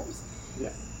of problems. Yeah.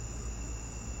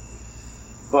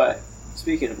 But,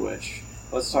 speaking of which,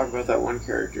 let's talk about that one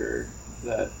character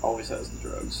that always has the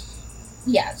drugs.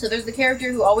 Yeah, so there's the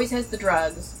character who always has the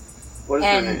drugs. What is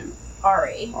her name?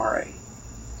 Ari. Ari.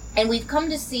 And we've come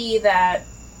to see that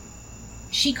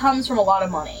she comes from a lot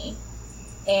of money,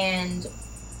 and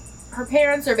her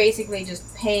parents are basically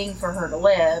just paying for her to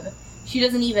live. She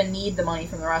doesn't even need the money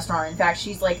from the restaurant. In fact,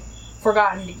 she's, like,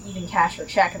 forgotten to even cash her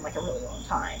check in, like, a really long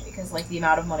time, because, like, the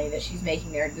amount of money that she's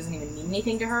making there doesn't even mean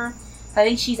anything to her. I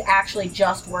think she's actually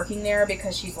just working there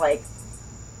because she's, like,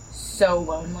 so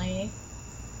lonely.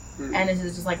 And this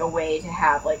is just, like, a way to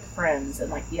have, like, friends and,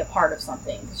 like, be a part of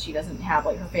something, because she doesn't have,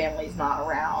 like, her family's not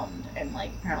around, and, like,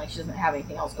 apparently she doesn't have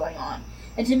anything else going on.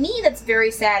 And to me, that's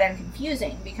very sad and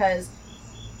confusing, because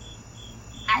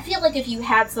I feel like if you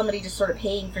had somebody just sort of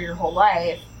paying for your whole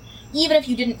life, even if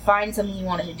you didn't find something you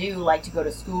wanted to do, like to go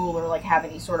to school or, like, have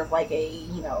any sort of, like,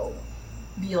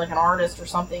 be, like, an artist or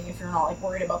something, if you're not, like,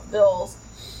 worried about the bills,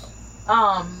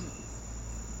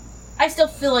 I still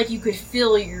feel like you could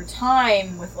fill your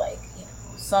time with, like,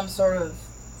 some sort of,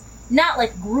 not,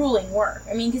 like, grueling work.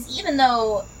 I mean, because even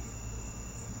though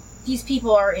these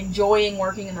people are enjoying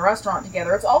working in the restaurant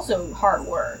together, it's also hard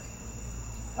work.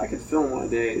 I could fill my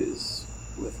days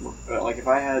with, like, if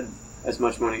I had as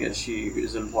much money as she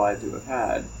is implied to have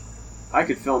had, I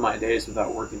could fill my days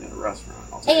without working at a restaurant.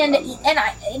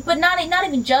 But not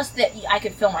even just that I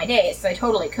could fill my days, because I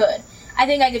totally could. I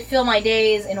think I could fill my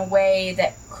days in a way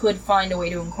that could find a way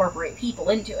to incorporate people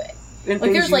into it. And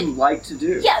like, things you like to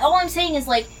do. Yeah, all I'm saying is,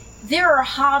 like, there are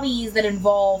hobbies that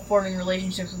involve forming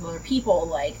relationships with other people,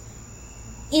 like,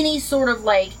 any sort of,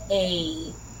 like,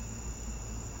 a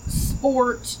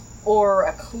sport or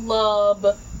a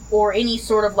club or any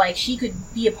sort of, like, she could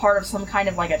be a part of some kind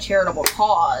of, like, a charitable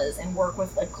cause and work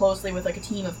with, like, closely with, like, a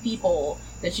team of people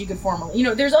that she could form.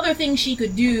 There's other things she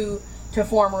could do to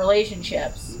form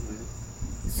relationships,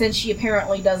 since she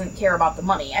apparently doesn't care about the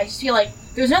money. I just feel like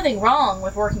there's nothing wrong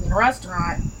with working in a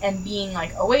restaurant and being,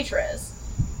 like, a waitress.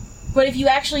 But if you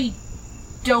actually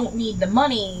don't need the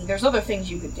money, there's other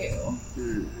things you could do.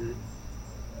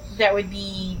 That would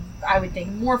be, I would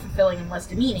think, more fulfilling and less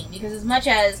demeaning. Because as much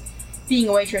as being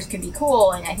a waitress can be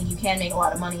cool, and I think you can make a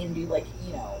lot of money and do, like,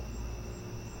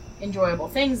 enjoyable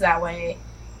things that way,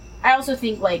 I also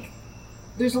think, like,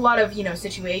 there's a lot of,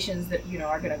 situations that,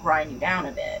 are going to grind you down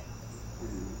a bit.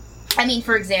 I mean,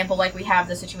 for example, like, we have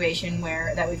the situation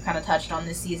that we've kind of touched on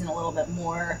this season a little bit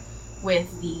more with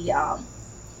the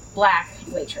black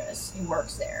waitress who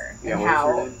works there. Yeah, and how...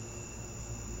 Her name?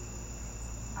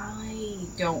 I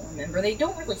don't remember. They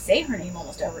don't really say her name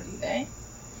almost ever, do they?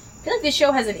 I feel like this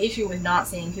show has an issue with not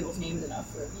saying people's names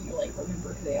enough for you to, like,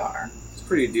 remember who they are. It's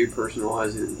pretty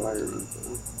depersonalizing environment,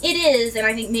 though. It is, and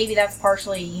I think maybe that's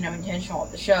partially, intentional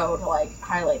of the show to, like,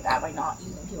 highlight that by not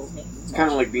using people's names as much. It's kind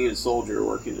of like being a soldier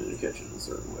working in a kitchen in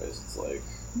certain ways. It's like...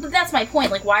 But that's my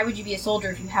point. Like, why would you be a soldier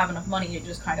if you have enough money to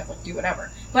just kind of, like, do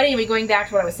whatever? But anyway, going back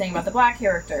to what I was saying about the black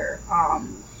character,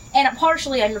 and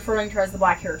partially I'm referring to her as the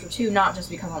black character, too, not just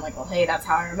because I'm like, well, hey, that's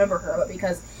how I remember her, but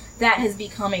because that has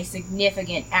become a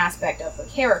significant aspect of her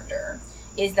character,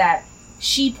 is that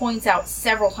she points out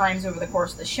several times over the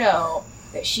course of the show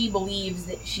that she believes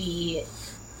that she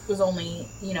was only,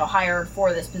 hired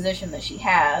for this position that she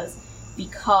has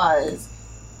because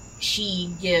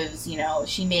she gives,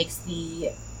 she makes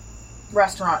the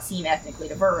restaurant seem ethnically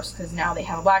diverse because now they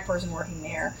have a black person working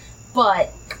there,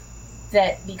 but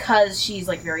that because she's,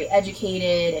 like, very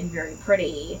educated and very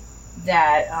pretty,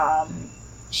 that,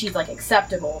 she's, like,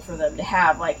 acceptable for them to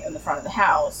have, like, in the front of the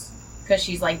house. Because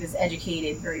she's, like, this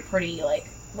educated, very pretty, like,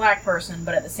 black person,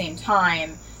 but at the same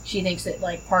time, she thinks that,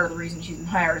 like, part of the reason she's been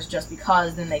hired is just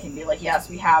because then they can be like, yes,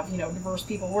 we have, you know, diverse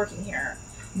people working here,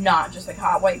 not just, like,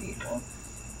 hot white people.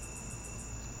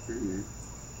 Mm-hmm.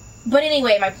 But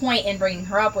anyway, my point in bringing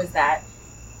her up was that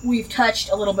we've touched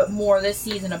a little bit more this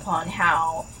season upon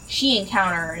how she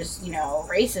encounters, you know,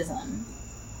 racism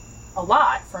a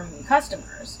lot from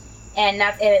customers, and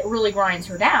it really grinds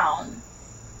her down.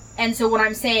 And so what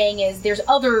I'm saying is there's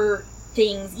other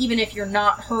things, even if you're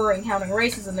not her encountering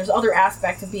racism, there's other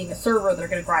aspects of being a server that are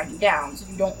going to grind you down. So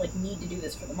if you don't, like, need to do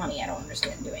this for the money, I don't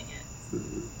understand doing it.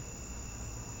 Mm-hmm.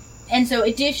 And so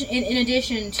in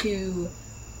addition to,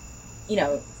 you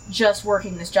know, just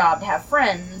working this job to have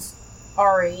friends,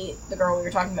 Ari, the girl we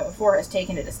were talking about before, has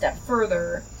taken it a step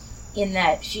further in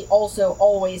that she also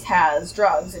always has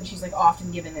drugs, and she's, like,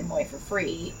 often giving them away for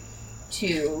free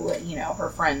to, you know, her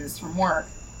friends from work.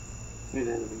 And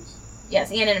enemies. Yes,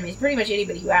 and enemies. Pretty much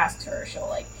anybody who asks her, she'll,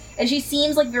 like... And she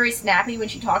seems, like, very snappy when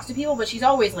she talks to people, but she's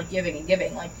always, like, giving and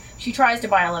giving. Like, she tries to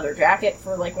buy a leather jacket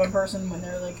for, like, one person when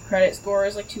their, like, credit score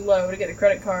is, like, too low to get a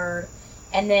credit card.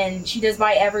 And then she does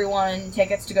buy everyone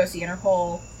tickets to go see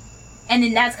Interpol. And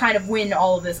then that's kind of when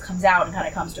all of this comes out and kind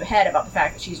of comes to a head about the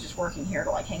fact that she's just working here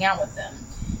to, like, hang out with them.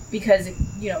 Because, it,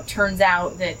 you know, turns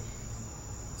out that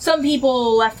some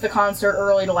people left the concert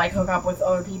early to, like, hook up with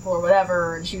other people or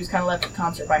whatever, and she was kind of left the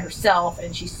concert by herself,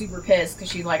 and she's super pissed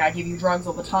because she's like, I give you drugs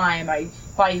all the time, I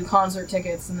buy you concert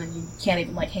tickets, and then you can't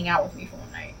even, like, hang out with me for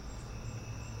one night.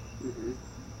 Mm-hmm.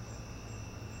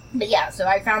 But yeah, so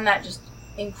I found that just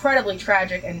incredibly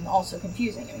tragic and also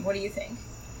confusing. I mean, what do you think?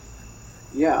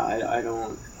 Yeah, I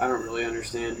don't really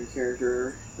understand her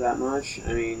character that much.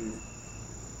 I mean,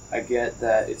 I get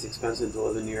that it's expensive to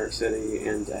live in New York City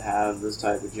and to have this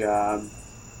type of job.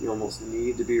 You almost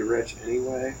need to be rich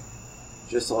anyway.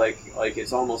 Just like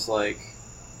it's almost like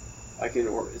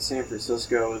in San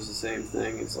Francisco is the same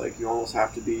thing. It's like you almost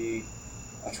have to be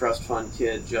a trust fund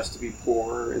kid just to be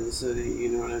poor in the city. You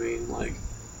know what I mean? Like,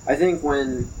 I think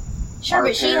when sure,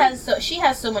 but she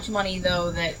has so much money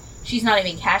though that she's not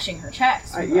even cashing her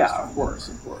checks. Yeah, of course.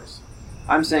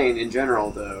 I'm saying in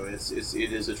general though, it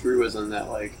is a truism that,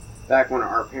 like, back when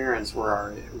our parents were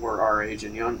our age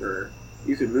and younger,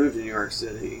 you could move to New York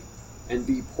City and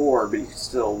be poor, but you could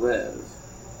still live.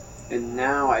 And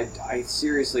now I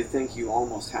seriously think you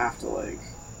almost have to, like,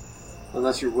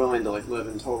 unless you're willing to, like, live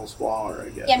in total squalor, I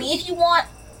guess. Yeah, I mean, if you want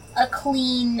a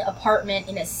clean apartment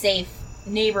in a safe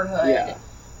neighborhood, yeah,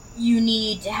 you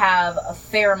need to have a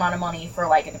fair amount of money for,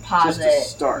 like, a deposit.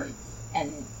 Just to start.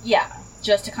 And yeah,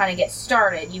 just to kind of get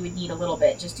started, you would need a little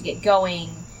bit just to get going.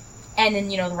 And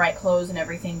then, you know, the right clothes and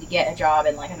everything to get a job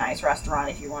in, like, a nice restaurant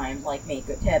if you want to, like, make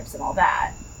good tips and all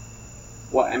that.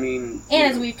 Well, I mean...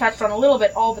 And as we've touched on a little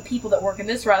bit, all the people that work in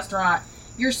this restaurant,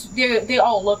 they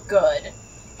all look good.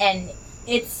 And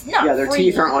it's not free. Yeah, their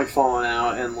teeth aren't, like, falling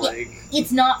out and, like...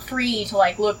 It's not free to,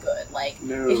 like, look good. Like,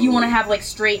 no. If you want to have, like,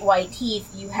 straight white teeth,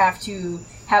 you have to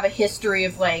have a history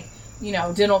of, like, you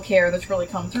know, dental care that's really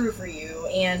come through for you.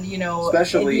 And, you know,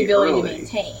 especially the ability early, to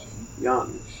maintain.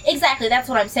 Young. Exactly, that's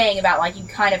what I'm saying about, like, you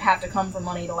kind of have to come for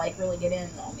money to, like, really get in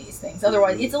on these things.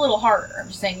 Otherwise, it's a little harder. I'm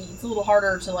just saying, it's a little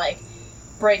harder to, like,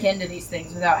 break into these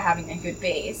things without having a good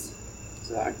base.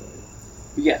 Exactly.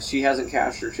 But yes, she hasn't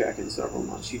cashed her check in several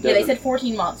months. Yeah, they said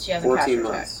 14 months she hasn't cashed her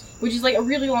check. Which is, like, a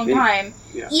really long time.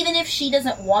 Yeah. Even if she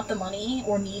doesn't want the money,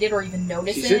 or need it, or even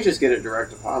notice it. She should just get it direct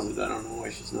deposit. I don't know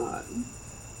why she's not.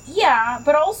 Yeah,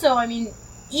 but also, I mean,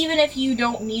 even if you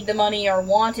don't need the money or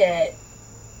want it,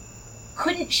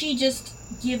 couldn't she just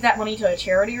give that money to a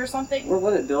charity or something? Or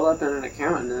let it build up in an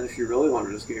account, and then if she really wanted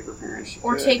to just give her parents, she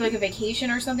or could. Take, like, a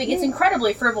vacation or something. Yeah. It's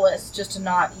incredibly frivolous just to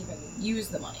not even use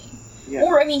the money. Yeah.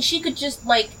 Or, I mean, she could just,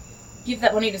 like, give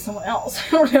that money to someone else.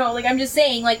 I don't know. Like, I'm just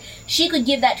saying, like, she could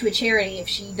give that to a charity if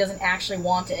she doesn't actually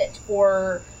want it.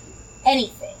 Or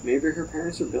anything. Maybe her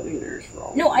parents are billionaires for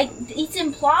all No, it's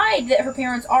implied that her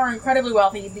parents are incredibly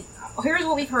wealthy. Here's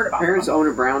what we've heard about parents them. own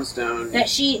a brownstone that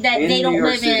they don't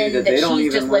live in, that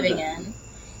she's just living in.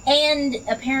 And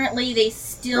apparently they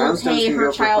still Brownstones pay can her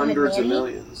go for childhood hundreds nanny. of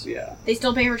millions, yeah. They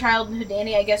still pay her childhood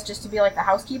nanny, I guess, just to be like the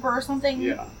housekeeper or something.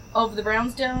 Yeah. Of the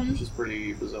brownstone. Which is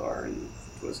pretty bizarre and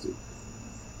twisted.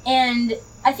 And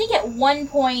I think at one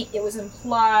point it was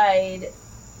implied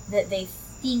that they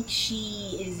think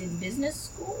she is in business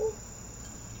school.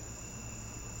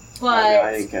 But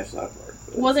I didn't catch that part.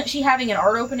 But wasn't she having an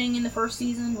art opening in the first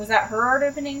season? Was that her art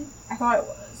opening? I thought it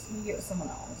was. Maybe it was someone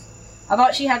else. I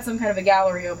thought she had some kind of a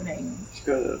gallery opening. She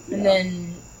could have, yeah. And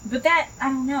then, but that, I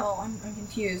don't know. I'm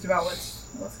confused about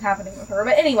what's happening with her.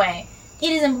 But anyway,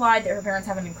 it is implied that her parents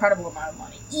have an incredible amount of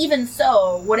money. Even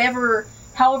so,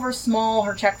 however small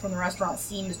her check from the restaurant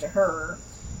seems to her,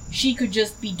 she could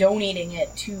just be donating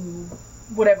it to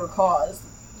whatever cause,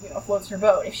 floats her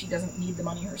boat if she doesn't need the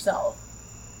money herself.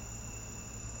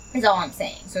 Is all I'm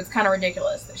saying. So it's kind of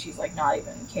ridiculous that she's, not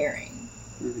even caring.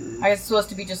 Mm-hmm. I guess it's supposed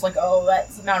to be just that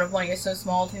amount of money is so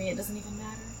small to me, it doesn't even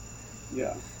matter.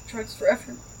 Yeah. Drugs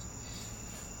forever.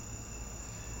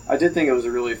 I did think it was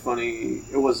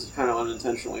it was kind of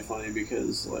unintentionally funny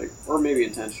because, or maybe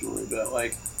intentionally, but,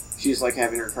 she's,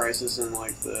 having her crisis in,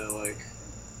 the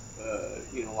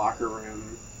locker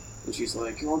room, and she's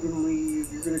like, you're gonna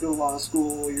leave, you're gonna go to law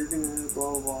school, you're gonna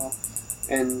blah, blah, blah,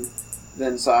 and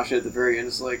then Sasha at the very end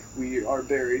is like, we are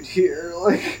buried here,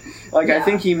 Yeah. I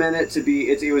think he meant it to be,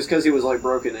 it was because he was,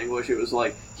 broken English, it was,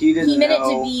 he didn't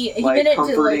know, he meant it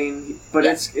comforting, but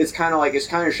yeah. it's kind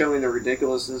of showing the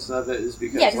ridiculousness of it, is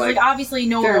because, obviously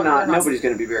nobody's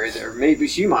gonna be buried there. Maybe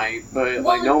she might, but,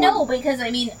 no one... No, because,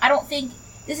 I don't think,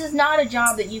 this is not a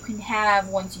job that you can have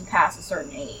once you pass a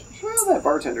certain age. Well, that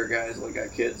bartender guy's,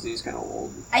 got kids, and he's kind of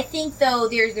old. I think, though,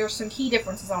 there's some key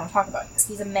differences I want to talk about here.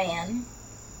 He's a man.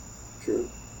 True.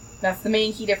 That's the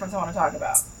main key difference I want to talk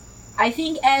about. I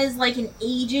think as, an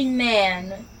aging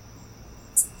man,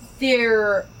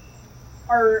 there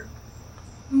are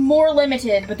more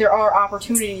limited, but there are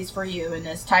opportunities for you in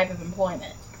this type of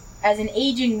employment. As an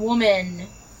aging woman,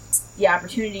 the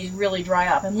opportunities really dry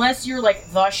up. Unless you're,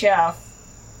 the chef,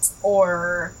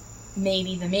 or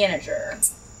maybe the manager.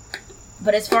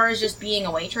 But as far as just being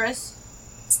a waitress,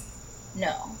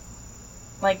 no.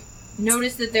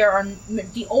 Notice that there are...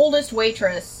 The oldest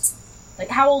waitress...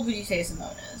 how old would you say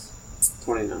Simone is?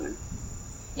 29.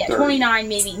 Yeah, 30. 29,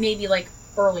 maybe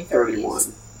early 30s. 31.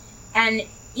 And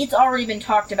it's already been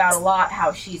talked about a lot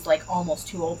how she's, almost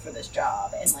too old for this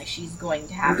job, and, she's going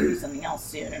to have to do something else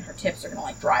soon, and her tips are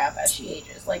going to, dry up as she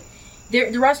ages.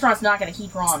 The restaurant's not going to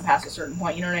keep her on past a certain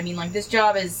point, you know what I mean? This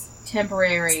job is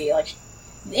temporary, you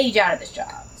age out of this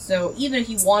job. So even if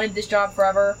you wanted this job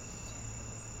forever,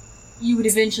 you would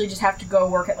eventually just have to go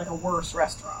work at, a worse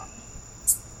restaurant.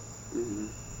 Mm-hmm.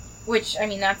 Which,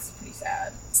 that's pretty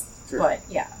sad. Sure. But,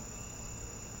 yeah.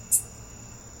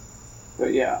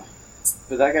 But, yeah.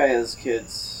 But that guy has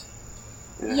kids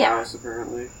in a house,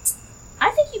 apparently. I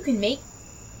think you can make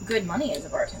good money as a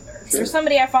bartender. Sure. There's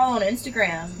somebody I follow on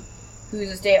Instagram who's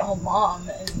a stay-at-home mom,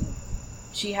 and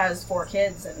she has 4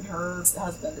 kids, and her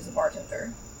husband is a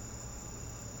bartender.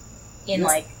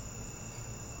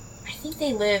 I think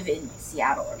they live in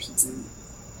Seattle or something.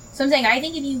 So I'm saying, I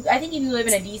think if you live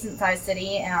in a decent-sized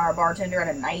city and are a bartender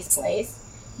at a nice place,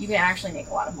 you can actually make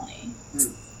a lot of money.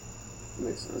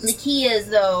 Makes sense. The key is,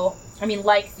 though, I think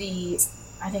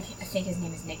his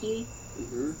name is Nicky.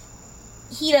 Mm-hmm.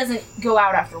 He doesn't go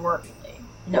out after work really.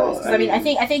 No, well, I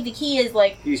think the key is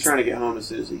he's trying to get home as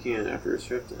soon as he can after his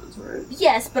shift ends, right?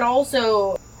 Yes, but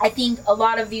also I think a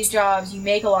lot of these jobs you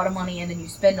make a lot of money and then you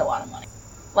spend a lot of money.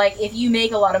 If you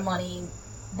make a lot of money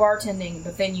bartending,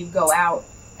 but then you go out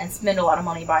and spend a lot of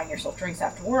money buying yourself drinks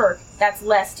after work, that's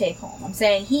less take home. I'm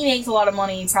saying he makes a lot of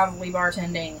money probably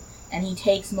bartending, and he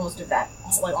takes most of that,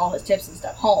 all his tips and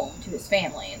stuff, home to his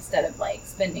family instead of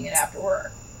spending it after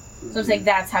work. Mm-hmm. So I'm saying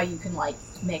that's how you can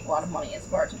make a lot of money as a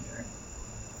bartender.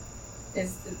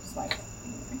 Is my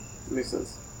point. Makes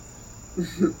sense.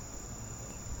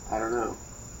 I don't know.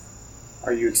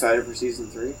 Are you excited for season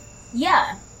 3?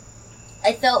 Yeah.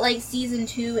 I felt like season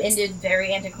 2 ended very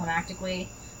anticlimactically,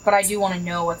 but I do want to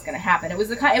know what's going to happen. It was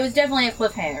definitely a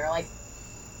cliffhanger.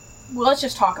 Well, let's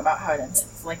just talk about how it ended.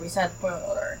 Like we said, spoiler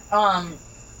alert.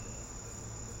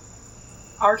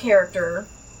 Our character,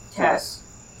 Tess,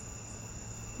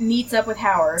 meets up with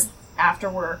Howard after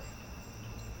work.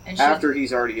 And after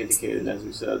he's already indicated, as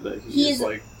we said, that he's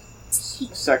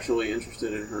sexually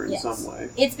interested in her in some way.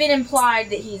 It's been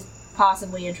implied that he's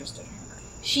possibly interested in her.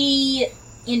 She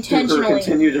intentionally... Through her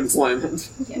continued employment.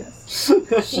 Yes.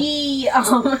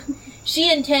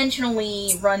 She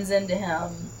intentionally runs into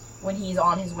him when he's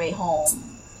on his way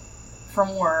home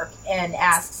from work and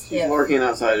asks him... He's lurking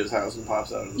outside his house and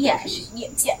pops out of the bushes.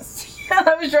 Yes.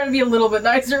 I was trying to be a little bit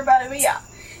nicer about it, but yeah.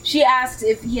 She asks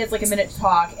if he has a minute to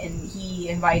talk, and he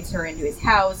invites her into his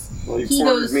house. Well, he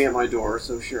cornered me at my door,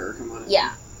 so sure, come on in.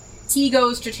 Yeah. He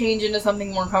goes to change into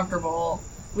something more comfortable,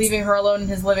 leaving her alone in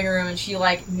his living room, and she,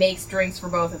 makes drinks for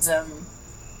both of them.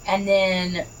 And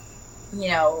then,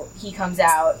 he comes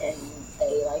out, and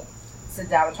they,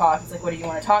 sit down and talk. He's like, what do you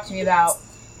want to talk to me about?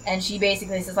 And she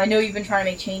basically says, I know you've been trying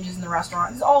to make changes in the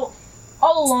restaurant. 'Cause all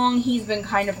along, he's been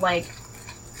kind of,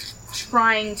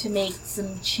 trying to make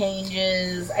some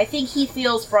changes. I think he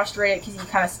feels frustrated because he's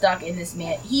kind of stuck in this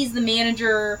he's the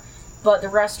manager, but the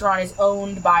restaurant is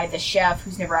owned by the chef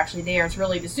who's never actually there. It's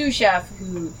really the sous chef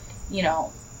who, you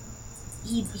know,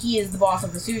 he is the boss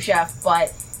of the sous chef,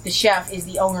 but the chef is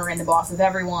the owner and the boss of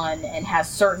everyone and has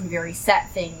certain very set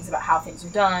things about how things are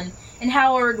done. And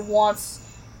Howard wants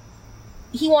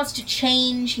to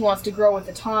change, he wants to grow with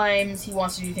the times, he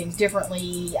wants to do things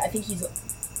differently. I think he's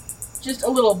just a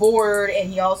little bored,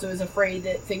 and he also is afraid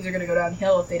that things are going to go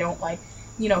downhill if they don't, like,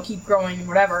 you know, keep growing and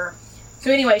whatever.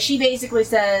 So anyway, she basically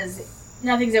says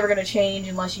nothing's ever going to change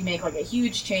unless you make, like, a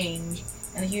huge change,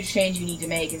 and the huge change you need to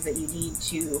make is that you need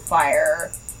to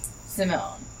fire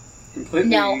Simone.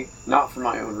 Completely not for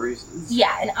my own reasons.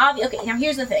 Yeah, and okay, now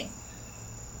here's the thing.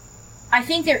 I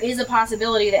think there is a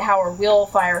possibility that Howard will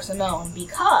fire Simone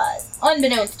because,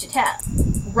 unbeknownst to Tess,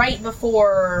 right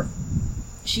before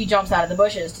she jumps out of the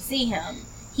bushes to see him,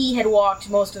 he had walked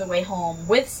most of the way home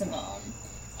with Simone,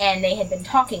 and they had been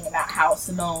talking about how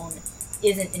Simone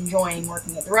isn't enjoying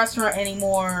working at the restaurant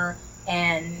anymore,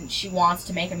 and she wants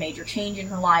to make a major change in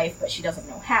her life, but she doesn't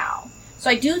know how. So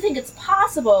I do think it's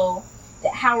possible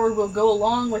that Howard will go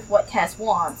along with what Tess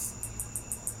wants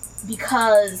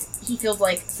because he feels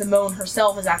like Simone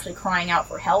herself is actually crying out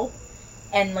for help,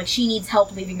 and like she needs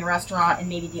help leaving the restaurant, and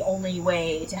maybe the only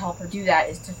way to help her do that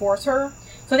is to force her.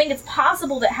 So I think it's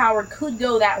possible that Howard could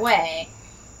go that way,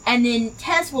 and then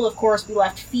Tess will of course be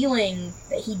left feeling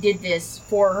that he did this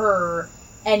for her,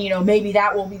 and you know, maybe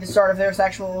that will be the start of their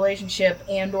sexual relationship,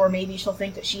 and or maybe she'll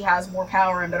think that she has more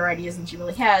power and better ideas than she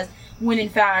really has, when in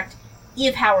fact,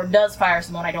 if Howard does fire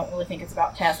Simone, I don't really think it's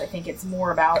about Tess. I think it's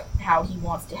more about how he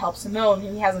wants to help Simone,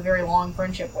 who he has a very long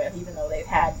friendship with, even though they've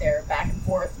had their back and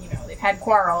forth, you know, they've had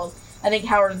quarrels. I think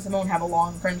Howard and Simone have a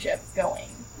long friendship going.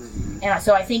 Mm-hmm. And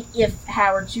so I think if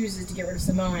Howard chooses to get rid of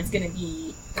Simone, it's going to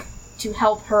be to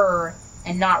help her,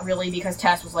 and not really because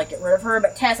Tess was like, get rid of her.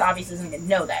 But Tess obviously isn't going to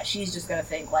know that. She's just going to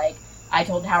think, like, I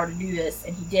told Howard to do this,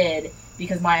 and he did,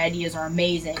 because my ideas are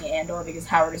amazing, and or because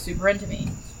Howard is super into me.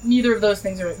 Neither of those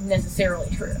things are necessarily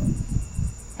true.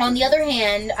 On the other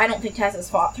hand, I don't think Tess has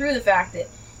fought through the fact that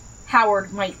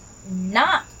Howard might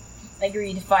not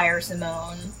agree to fire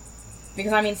Simone.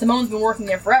 Because, I mean, Simone's been working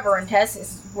there forever, and Tess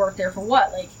has worked there for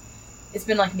what? Like, it's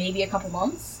been, like, maybe a couple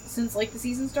months since, like, the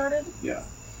season started? Yeah.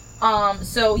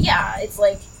 So, yeah, it's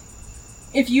like,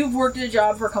 if you've worked at a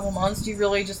job for a couple months, do you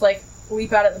really just, like,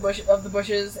 leap out of the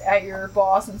bushes at your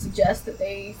boss and suggest that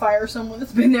they fire someone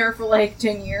that's been there for, like,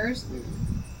 10 years? Mm-hmm.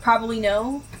 Probably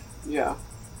no. Yeah.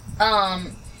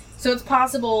 So it's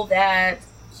possible that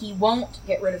he won't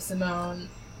get rid of Simone,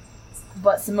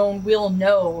 but Simone will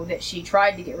know that she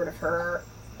tried to get rid of her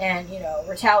and, you know,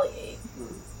 retaliate.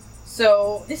 Mm.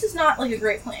 So this is not, like, a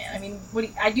great plan. I mean,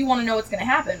 I do want to know what's going to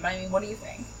happen, but I mean, what do you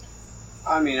think?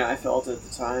 I mean, I felt at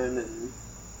the time and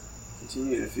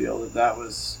continue to feel that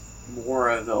was more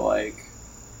of the, like,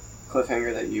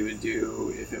 cliffhanger that you would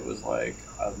do if it was, like,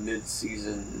 a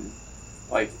mid-season.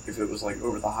 Like, if it was, like,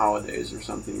 over the holidays or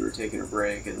something, you were taking a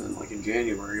break, and then, like, in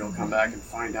January, you'll come back and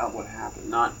find out what happened.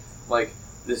 Not, like,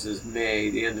 this is May,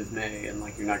 the end of May, and,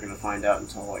 like, you're not going to find out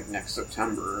until, like, next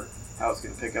September how it's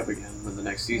going to pick up again when the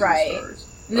next season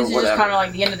starts. And this is just kind of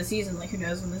like the end of the season, like, who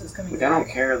knows when this is coming back. I don't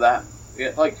care that.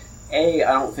 Like, A,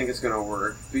 I don't think it's going to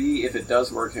work. B, if it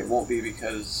does work, it won't be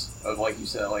because of, like you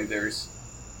said, like, there's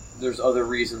other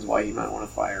reasons why he might want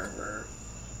to fire her.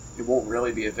 It won't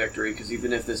really be a victory, because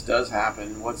even if this does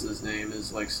happen, what's his name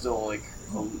is, like, still, like...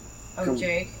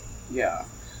 Jake? Yeah.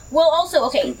 Well, also,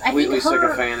 okay, completely I think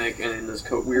sycophantic and in this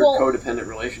weird codependent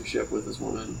relationship with this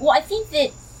woman. Well, I think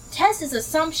that Tess's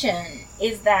assumption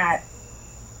is that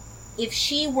if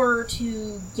she were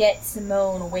to get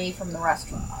Simone away from the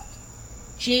restaurant,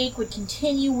 Jake would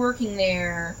continue working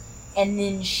there, and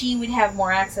then she would have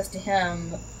more access to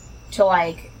him to,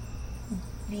 like,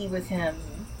 be with him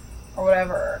or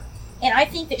whatever. And I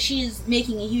think that she's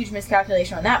making a huge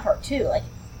miscalculation on that part, too. Like,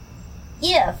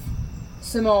 if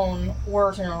Simone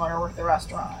were to no longer work the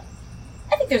restaurant,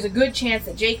 I think there's a good chance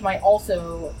that Jake might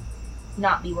also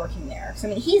not be working there. Because, I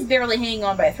mean, he's barely hanging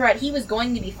on by a thread. He was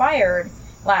going to be fired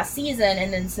last season,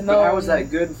 and then Simone... But how was that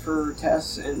good for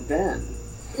Tess and Ben?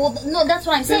 Well, no, that's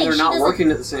what I'm saying. They're not working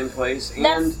at the same place,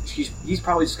 and he's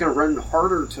probably just going to run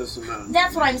harder to Simone.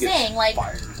 That's what I'm saying. Like,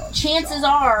 chances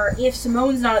are, if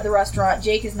Simone's not at the restaurant,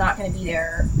 Jake is not going to be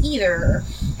there either,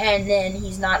 and then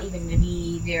he's not even going to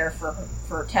be there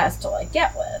for Tess to, like,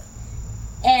 get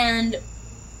with. And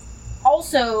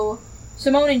also,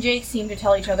 Simone and Jake seem to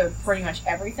tell each other pretty much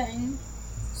everything.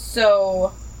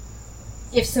 So,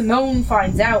 if Simone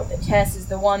finds out that Tess is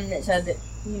the one that said that,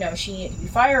 you know, she needed to be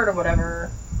fired or whatever,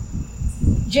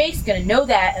 Jake's gonna know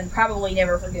that and probably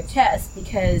never forgive Tess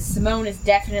because Simone is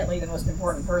definitely the most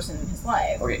important person in his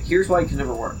life. Okay, here's why it can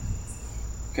never work.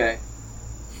 Okay?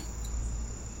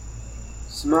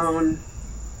 Simone,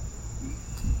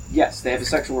 yes, they have a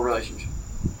sexual relationship.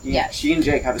 Yes. She and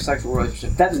Jake have a sexual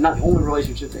relationship. That is not the only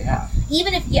relationship they have.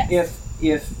 Even if, yes.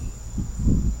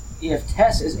 If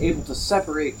Tess is able to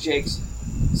separate Jake's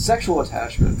sexual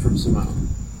attachment from Simone,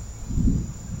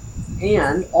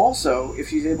 and also if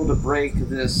she's able to break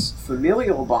this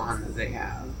familial bond that they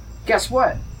have, guess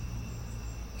what?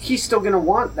 He's still going to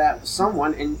want that with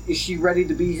someone, and is she ready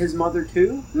to be his mother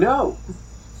too? No.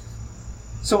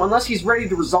 So unless he's ready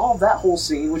to resolve that whole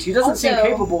scene, which he doesn't seem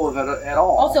capable of it at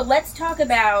all. Also, let's talk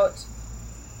about...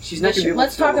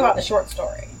 Let's talk about the short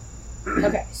story.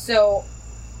 Okay, so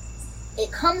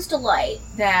it comes to light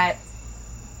that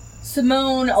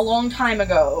Simone, a long time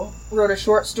ago, wrote a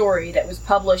short story that was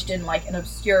published in, like, an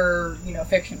obscure,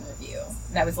 fiction review.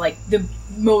 That was, like, the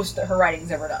most that her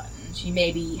writing's ever done. She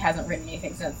maybe hasn't written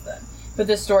anything since then. But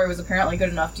this story was apparently good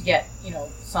enough to get,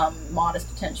 some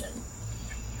modest attention.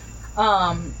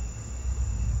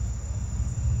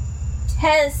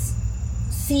 Tess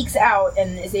seeks out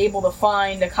and is able to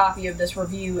find a copy of this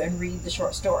review and read the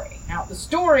short story. Now, the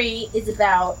story is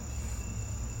about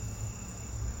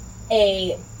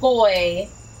a boy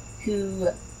who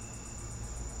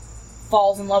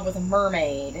falls in love with a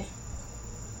mermaid,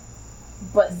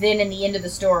 but then in the end of the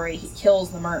story, he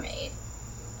kills the mermaid.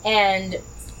 And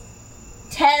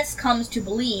Tess comes to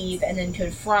believe and then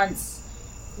confronts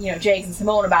Jake and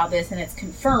Simone about this, and it's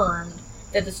confirmed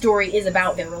that the story is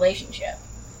about their relationship.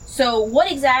 So what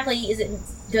exactly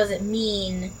does it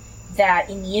mean that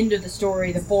in the end of the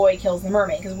story the boy kills the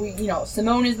mermaid? Because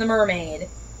Simone is the mermaid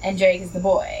and Jake is the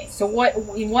boy. So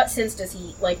in what sense does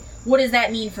he, what does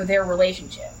that mean for their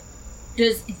relationship?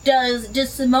 Does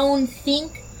Simone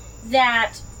think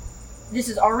that this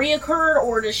has already occurred,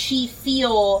 or does she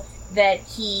feel that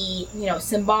he,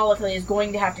 symbolically is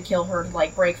going to have to kill her to,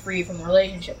 break free from the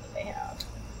relationship that they have?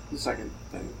 The second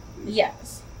thing.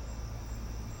 Yes.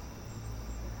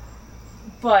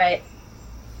 But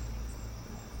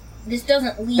this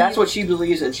doesn't leave... That's what she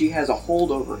believes, and she has a hold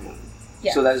over him.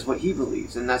 Yes. So that is what he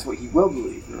believes, and that's what he will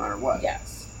believe, no matter what.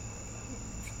 Yes.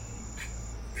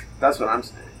 That's what I'm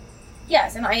saying.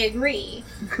 Yes, and I agree.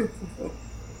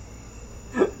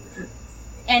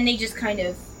 And they just kind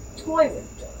of toy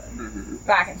with each other. Mm-hmm.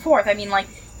 Back and forth. I mean,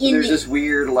 there's this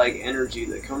weird, energy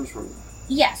that comes from that.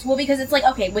 Yes, well, because it's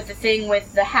okay, with the thing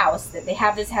with the house, that they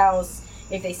have this house,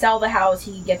 if they sell the house,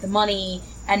 he can get the money,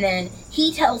 and then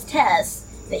he tells Tess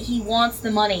that he wants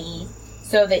the money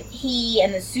so that he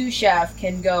and the sous chef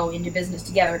can go into business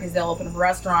together, because they'll open up a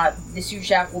restaurant, the sous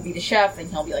chef will be the chef, and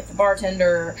he'll be, the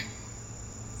bartender,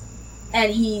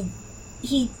 and he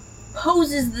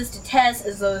poses this to Tess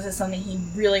as though this is something he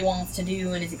really wants to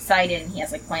do and is excited and he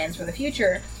has plans for the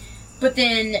future. But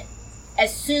then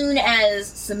as soon as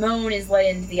Simone is let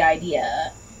into the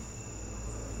idea,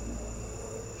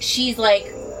 she's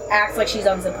acts like she's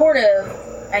unsupportive,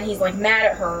 and he's mad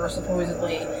at her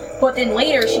supposedly. But then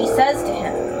later she says to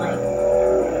him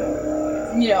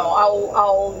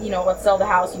I'll let's sell the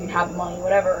house, you can have the money,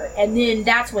 whatever. And then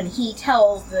that's when he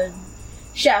tells the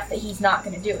chef that he's not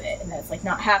going to do it, and that it's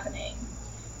not happening.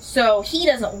 So he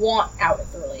doesn't want out of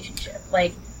the relationship.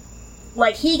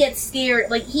 He gets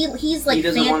scared. He's he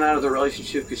doesn't want out of the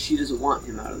relationship because she doesn't want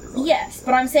him out of the relationship. Yes,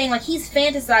 but I'm saying he's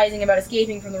fantasizing about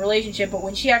escaping from the relationship, but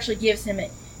when she actually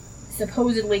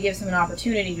supposedly gives him an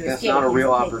opportunity to escape. That's not a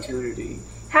real opportunity.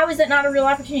 How is that not a real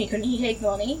opportunity? Couldn't he take the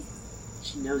money?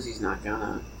 She knows he's not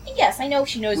gonna. Yes, I know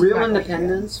she knows. Real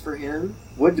independence for him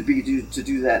would be to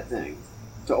do that thing.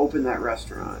 To open that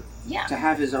restaurant. Yeah. To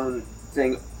have his own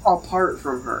thing apart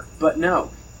from her. But no,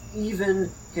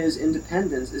 even his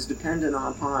independence is dependent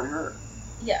upon her.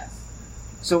 Yes.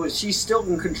 So she's still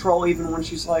in control even when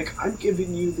she's I'm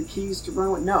giving you the keys to run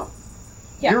away. No.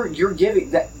 Yeah. You're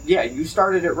giving that. Yeah, you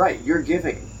started it right. You're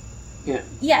giving him.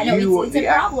 Yeah, no, it's a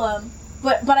problem.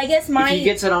 But I guess if he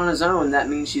gets it on his own, that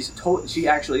means she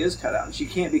actually is cut out. She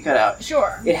can't be cut out.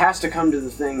 Sure. It has to come to the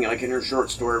thing, in her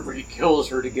short story, where he kills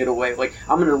her to get away.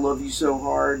 I'm going to love you so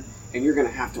hard, and you're going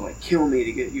to have to, kill me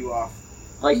to get you off.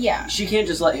 Yeah. She can't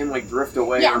just let him, drift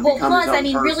away or become plus, his own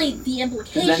person. really, the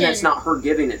implication... Because then that's not her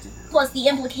giving it to him. Plus, the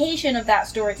implication of that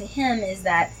story to him is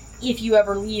that, if you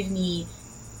ever leave me,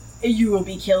 you will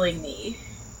be killing me.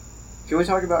 Can we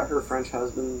talk about her French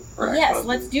husband? Yes,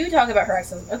 let's talk about her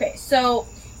ex-husband. Okay, so...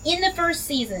 In the first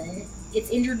season, it's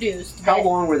introduced that... How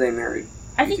long were they married?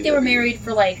 I think they were married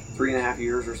for 3.5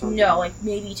 years or something? No,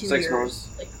 maybe 2 6 years. months?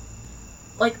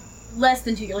 Less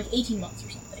than 2 years, 18 months or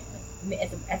something,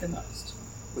 at the most.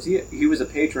 Was he was a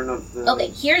patron of the...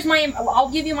 Okay, I'll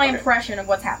give you my impression of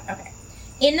what's happened. Okay.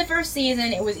 In the first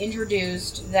season, it was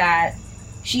introduced that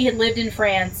she had lived in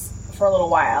France for a little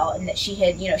while, and that she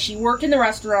had, she worked in the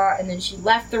restaurant, and then she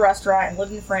left the restaurant and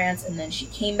lived in France, and then she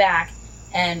came back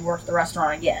and worked the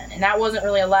restaurant again. And that wasn't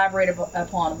really elaborated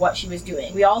upon what she was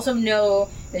doing. We also know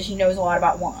that she knows a lot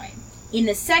about wine. In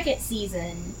the second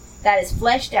season, that is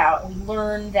fleshed out, and we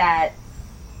learn that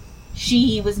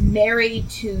she was married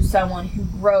to someone who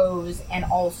grows and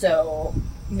also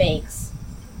makes,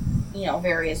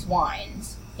 various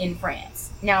wines in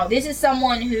France. Now, this is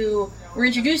someone who, we're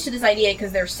introduced to this idea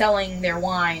because they're selling their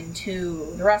wine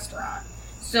to the restaurant.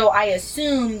 So I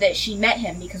assume that she met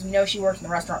him, because we know she worked in the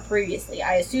restaurant previously.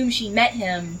 I assume she met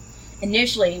him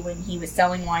initially when he was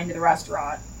selling wine to the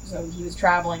restaurant. So he was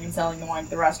traveling and selling the wine to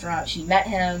the restaurant. She met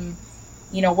him,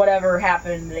 whatever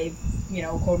happened, they,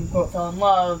 quote unquote, fell in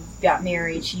love, got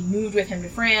married. She moved with him to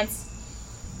France.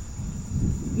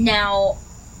 Now,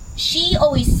 she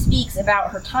always speaks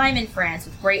about her time in France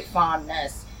with great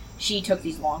fondness. She took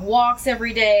these long walks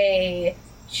every day.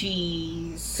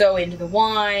 She's so into the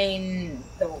wine.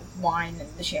 The wine and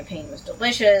the champagne was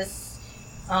delicious.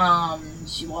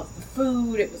 She loved the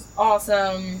food. It was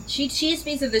awesome. She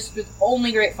speaks of this with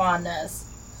only great fondness.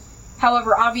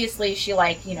 However, obviously, she,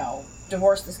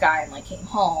 divorced this guy and, came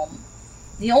home.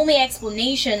 The only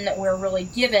explanation that we're really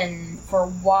given for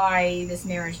why this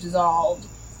marriage dissolved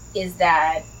is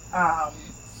that, that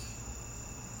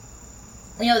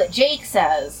Jake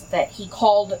says that she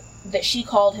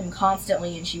called him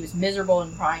constantly, and she was miserable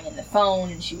and crying in the phone,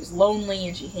 and she was lonely,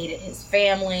 and she hated his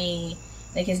family.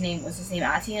 His name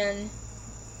Etienne?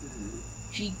 Mm-hmm.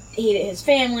 She hated his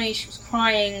family, she was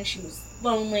crying, she was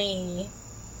lonely,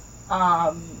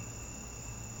 on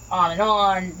and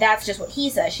on. That's just what he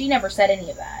says. She never said any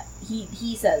of that.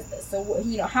 He says this. So,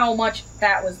 how much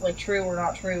that was, true or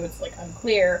not true, it's,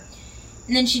 unclear.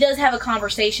 And then she does have a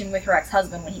conversation with her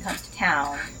ex-husband when he comes to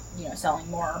town, selling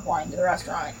more wine to the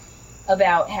restaurant,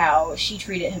 about how she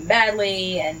treated him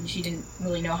badly, and she didn't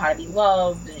really know how to be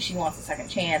loved, and she wants a second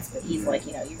chance, but he's like,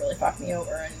 you really fucked me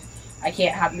over, and I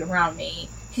can't have you around me.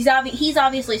 He's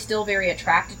obviously still very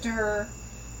attracted to her,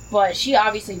 but she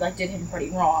obviously, did him pretty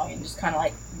wrong, and just kind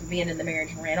of, abandoned the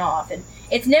marriage and ran off. And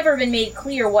it's never been made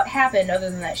clear what happened, other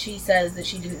than that she says that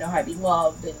she didn't know how to be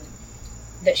loved, and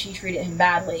that she treated him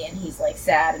badly, and he's,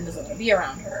 sad and doesn't want to be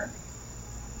around her.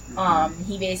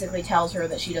 He basically tells her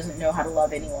that she doesn't know how to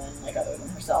love anyone, other than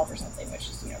herself or something, which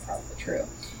is, probably true.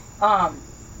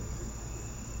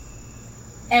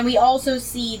 And we also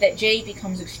see that Jake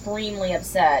becomes extremely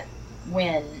upset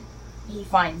when he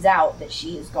finds out that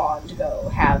she has gone to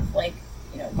go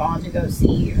gone to go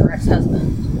see her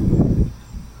ex-husband.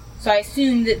 So I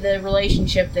assume that the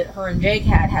relationship that her and Jake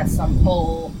had some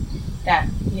pull that,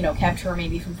 kept her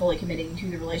maybe from fully committing to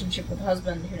the relationship with the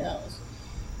husband. Who knows?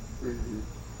 Mm-hmm.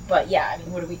 But yeah,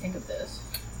 what do we think of this?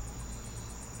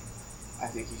 I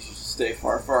think he should just stay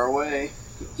far, far away.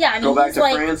 Yeah, go back to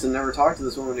France and never talk to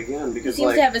this woman again, because he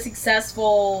seems to have a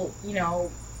successful,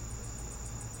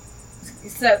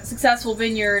 successful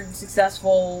vineyard,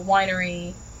 successful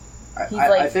winery.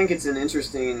 I think it's an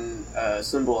interesting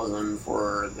symbolism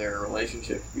for their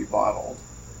relationship to be bottled.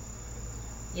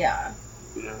 Yeah.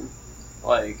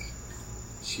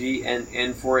 She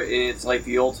and for it, it's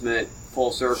the ultimate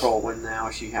full circle when now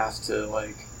she has to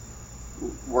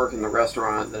work in the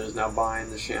restaurant that is now buying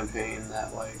the champagne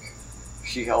that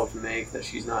she helped make, that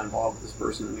she's not involved with this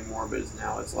person anymore, but it's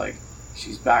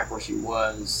she's back where she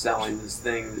was, selling this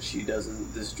thing that she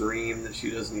doesn't, this dream that she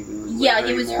doesn't even live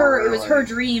it was her, her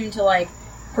dream to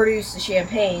produce the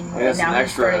champagne, and now he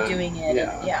started doing it.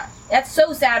 Yeah. That's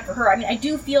so sad for her. I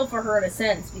do feel for her in a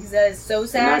sense, because that is so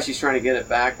sad. And now she's trying to get it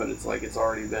back, but it's it's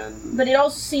already been... But it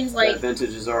also seems that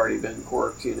vintage has already been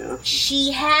corked,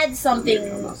 She had something...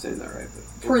 Maybe I'm not saying that right,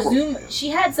 but... She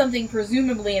had something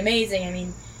presumably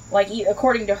amazing.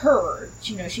 According to her,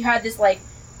 she had this,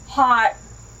 hot...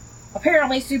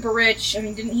 Apparently super rich.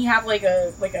 Didn't he have,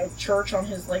 a church on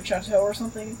his, chateau or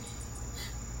something?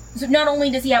 So not only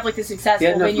does he have, the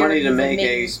successful vineyard... He had enough money to make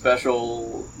a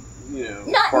special...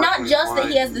 Not just that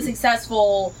he has the and...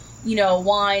 successful,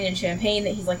 wine and champagne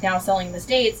that he's now selling in the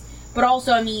States, but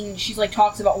also, she's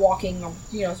talks about walking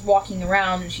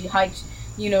around, and she hiked,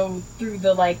 through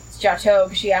the chateau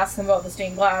because she asked him about the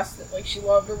stained glass that she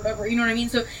loved or whatever. You know what I mean?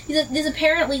 So he's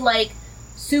apparently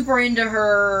super into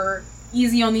her,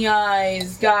 easy on the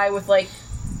eyes guy with a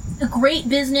great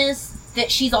business that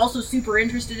she's also super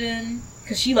interested in.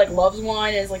 Because she, loves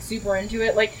wine and is, super into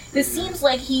it. This seems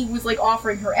like he was,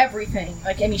 offering her everything.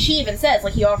 She even says,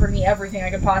 he offered me everything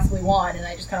I could possibly want, and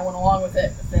I just kind of went along with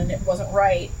it, but then it wasn't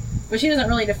right. But she doesn't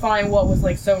really define what was,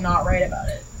 like, so not right about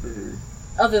it. Mm-hmm.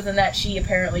 Other than that, she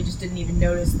apparently just didn't even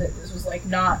notice that this was, like,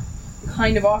 not the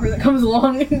kind of offer that comes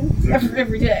along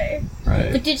every day.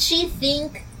 Right. Like, did she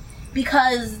think,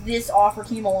 because this offer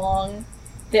came along,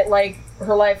 that, like,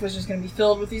 her life was just going to be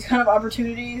filled with these kind of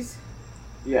opportunities?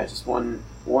 Yeah, just one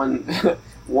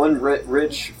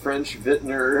rich French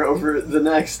vintner over the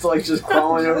next, like, just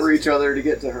crawling over each other to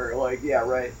get to her. Like, yeah,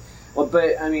 right. Well,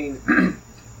 but, I mean,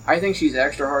 I think she's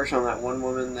extra harsh on that one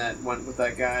woman that went with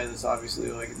that guy that's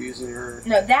obviously, like, abusing her.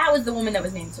 No, that was the woman that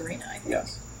was named Serena, I think.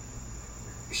 Yes.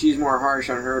 She's more harsh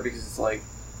on her because it's like,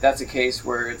 that's a case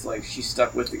where it's like she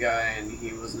stuck with the guy and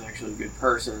he wasn't actually a good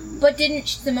person. But didn't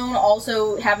Simone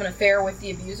also have an affair with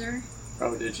the abuser?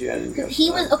 Oh, did she? I didn't catch He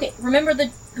that. was, okay, remember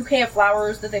the bouquet of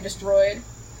flowers that they destroyed?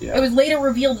 Yeah. It was later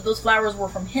revealed that those flowers were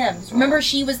from him. Remember,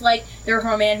 she was like, they're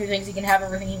from a man who thinks he can have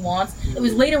everything he wants. It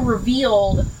was later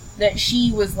revealed that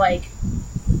she was, like,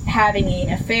 having an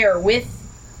affair with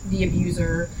the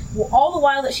abuser, all the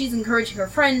while that she's encouraging her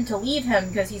friend to leave him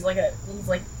because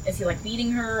is he, like,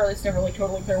 beating her? It's never, like,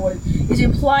 totally clear what it is. It's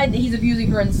implied that he's abusing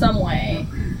her in some way,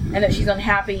 and that she's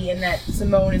unhappy, and that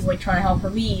Simone is, like, trying to help her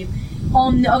leave.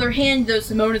 On the other hand, though,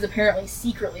 Simone is apparently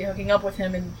secretly hooking up with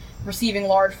him and receiving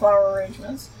large flower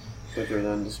arrangements. That they're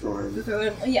then destroying.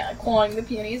 Yeah, clawing the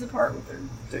peonies apart with their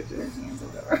Ridiculous. hands or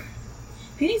whatever.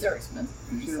 Peonies are expensive,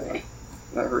 I'm just saying.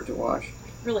 That hurt to watch. It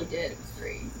really did. It was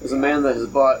free. As a man that has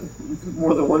bought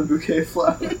more than one bouquet of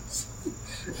flowers,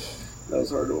 that was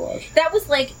hard to watch. That was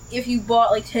like if you bought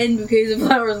like 10 bouquets of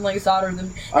flowers and like soldered them.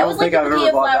 That I don't was like think I've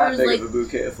ever bought that big like, of a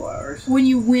bouquet of flowers. When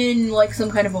you win like some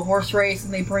kind of a horse race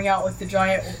and they bring out like the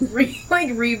giant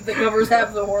wreath that covers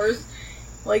half the horse.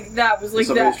 Like that was like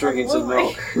somebody's that. Drinking some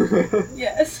milk.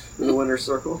 Yes. In the winner's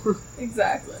circle.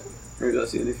 Exactly. Maybe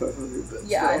that's the Indy 500. But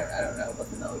yeah, I don't know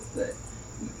about the milk, but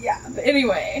yeah. But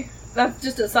anyway, that's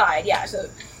just aside. Yeah. So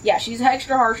yeah, she's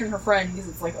extra harsh on her friend because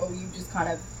it's like, oh, you just kind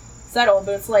of settled,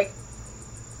 but it's like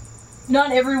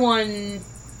not everyone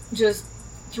just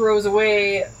throws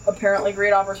away apparently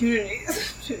great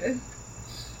opportunities.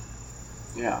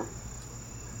 Yeah.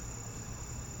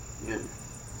 Yeah.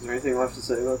 Is there anything left to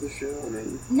say about this show? I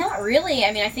mean, not really.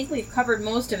 I mean, I think we've covered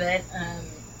most of it.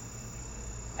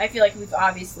 I feel like we've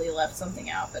obviously left something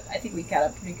out, but I think we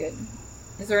got a pretty good.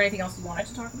 Is there anything else you wanted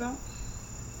to talk about?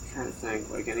 I'm trying to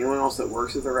think. Like anyone else that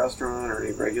works at the restaurant or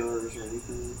any regulars or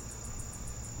anything.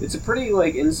 It's a pretty,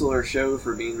 like, insular show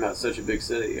for being about such a big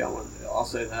city. I'll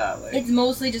say that. Like, it's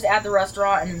mostly just at the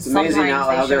restaurant, and it's sometimes amazing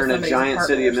how they're in a somebody's giant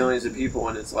city of apartment. millions of people,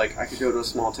 and it's like, I could go to a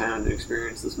small town to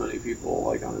experience this many people,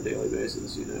 like, on a daily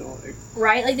basis, you know? Like,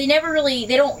 right? Like, they never really,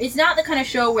 it's not the kind of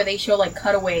show where they show, like,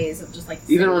 cutaways of just, like,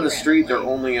 even on the street, they're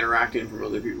randomly. only interacting from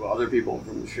other people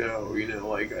from the show, you know?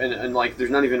 Like, and like,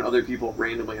 there's not even other people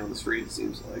randomly on the street, it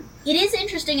seems like. It is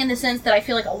interesting in the sense that I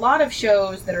feel like a lot of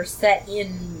shows that are set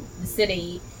in the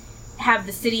city have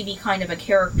the city be kind of a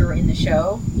character in the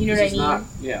show. You know what I mean?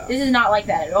 Yeah. This is not like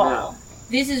that at all. No.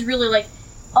 This is really like,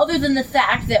 other than the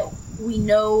fact that we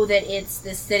know that it's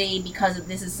this city because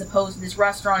this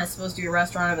restaurant is supposed to be a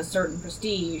restaurant of a certain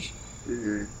prestige.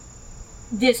 Mm-hmm.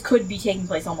 This could be taking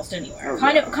place almost anywhere. Oh,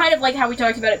 kind yeah. of like how we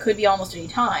talked about it could be almost any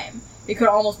time. It could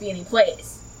almost be any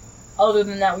place. Other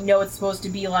than that, we know it's supposed to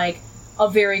be like a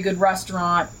very good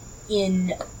restaurant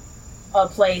in a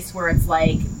place where it's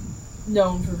like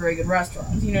known for very good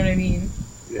restaurants. You know what I mean?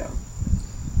 Yeah.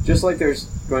 Just like there's,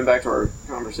 going back to our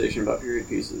conversation about period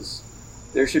pieces,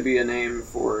 there should be a name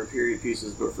for period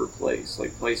pieces, but for place,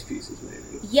 like place pieces,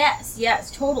 maybe.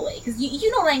 Yes, totally. Because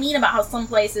you know what I mean about how some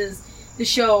places the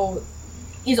show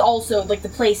is also, like, the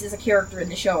place is a character in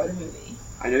the show or the movie.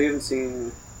 I know you haven't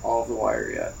seen all of The Wire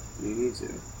yet, and you need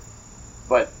to.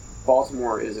 But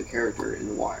Baltimore is a character in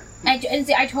The Wire.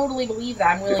 I totally believe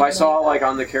that. I'm willing If I to saw, believe like, that.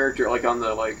 on the character, like, on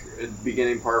the, like,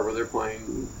 beginning part where they're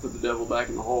playing Put the Devil Back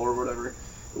in the Hole or whatever,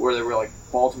 where they were, like,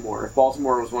 Baltimore. If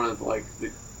Baltimore was one of, like,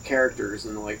 the characters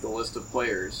in, like, the list of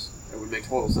players, it would make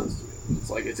total sense to me. It's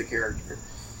like, it's a character.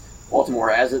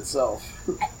 Baltimore as itself.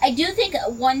 I do think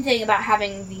one thing about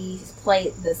having the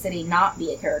city not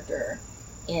be a character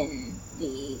in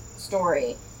the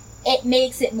story, it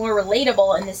makes it more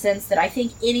relatable in the sense that I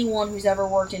think anyone who's ever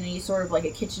worked in any sort of like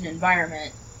a kitchen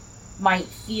environment might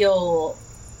feel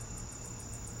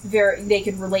they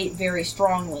could relate very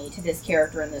strongly to this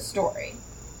character in this story.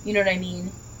 You know what I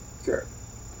mean? Sure.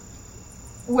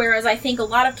 Whereas I think a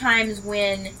lot of times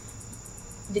when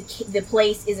the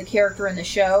place is a character in the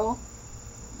show,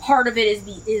 part of it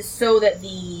is so that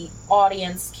the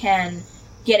audience can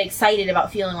get excited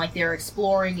about feeling like they're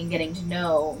exploring and getting to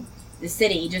know the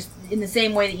city, just in the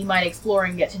same way that you might explore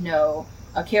and get to know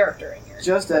a character in your...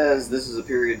 Just as this is a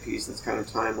period piece that's kind of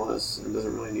timeless and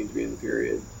doesn't really need to be in the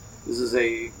period, this is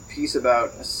a piece about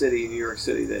a city, New York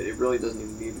City, that it really doesn't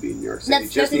even need to be in New York City.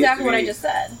 That's exactly what I just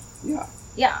said. Yeah.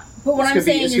 Yeah. But what I'm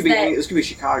saying is that... This could be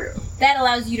Chicago. That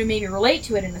allows you to maybe relate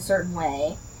to it in a certain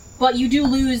way, but you do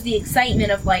lose the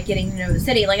excitement of, like, getting to know the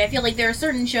city. Like, I feel like there are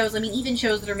certain shows, I mean, even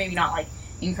shows that are maybe not, like,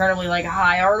 incredibly, like,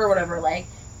 high art or whatever, like,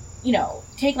 you know,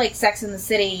 take, like, Sex and the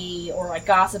City or, like,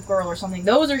 Gossip Girl or something.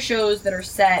 Those are shows that are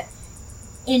set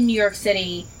in New York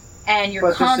City, and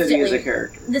you're constantly... But the city is a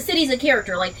character. The city's a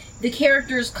character. Like, the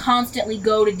characters constantly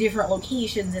go to different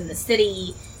locations in the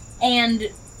city, and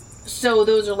so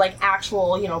those are, like,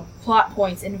 actual, you know, plot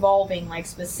points involving, like,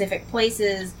 specific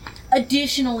places.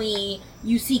 Additionally,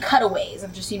 you see cutaways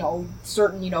of just, you know,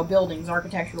 certain, you know, buildings,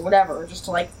 architecture, whatever, just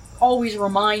to, like, always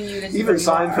remind you that even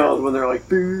Seinfeld, when they're like,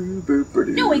 boo, boo, boo,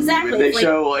 no, exactly. They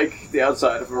show, like, the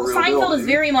outside of a real Seinfeld building. is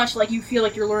very much like you feel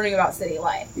like you're learning about city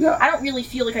life. Yeah. I don't really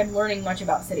feel like I'm learning much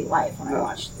about city life when I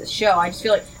watch this show. I just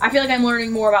feel like I'm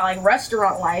learning more about, like,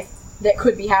 restaurant life that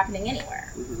could be happening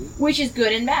anywhere. Mm-hmm. Which is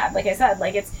good and bad. Like I said,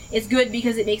 like, it's good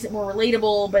because it makes it more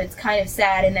relatable, but it's kind of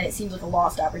sad in that it seems like a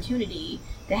lost opportunity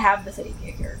to have the city be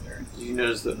a character. Did you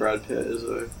notice that Brad Pitt is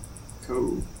a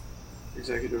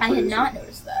co-executive producer? I had not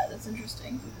noticed that. That's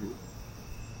interesting. Mm-hmm.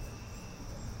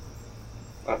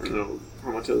 I don't know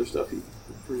how much other stuff he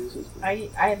produces. I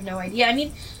have no idea. I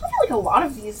mean, I feel like a lot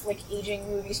of these, like, aging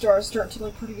movie stars start to,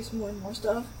 like, produce more and more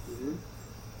stuff. Mm-hmm.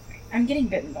 I'm getting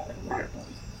bitten by it a lot of things.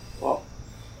 Well,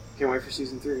 can't wait for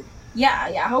season 3.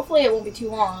 Yeah, hopefully it won't be too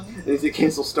long. And if you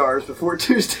cancel Stars before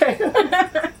Tuesday.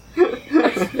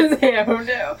 Yeah,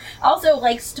 no. Also,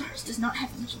 like, Stars does not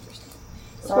have much of their stuff.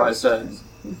 That's why I said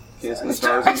cancel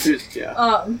Stars on Tuesday.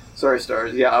 Yeah. Sorry,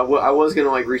 Stars. Yeah, I was gonna,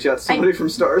 like, reach out to somebody from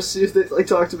Stars, see if they'd, like,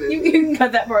 talk to me. You can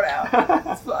cut that part out.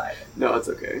 It's fine. No, it's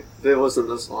okay. They wasn't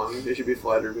this long. They should be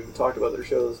flattered we talked about their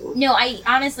show this long. No, I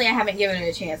haven't given it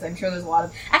a chance. I'm sure there's a lot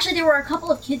of... Actually, there were a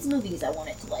couple of kids' movies I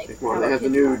wanted to, like... They had the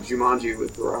new Jumanji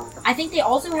with The Rock. I think they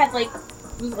also had, like...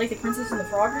 Was it, like, The Princess and the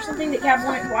Frog or something that Cab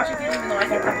wanted to watch again, even though I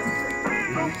thought that wasn't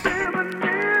great.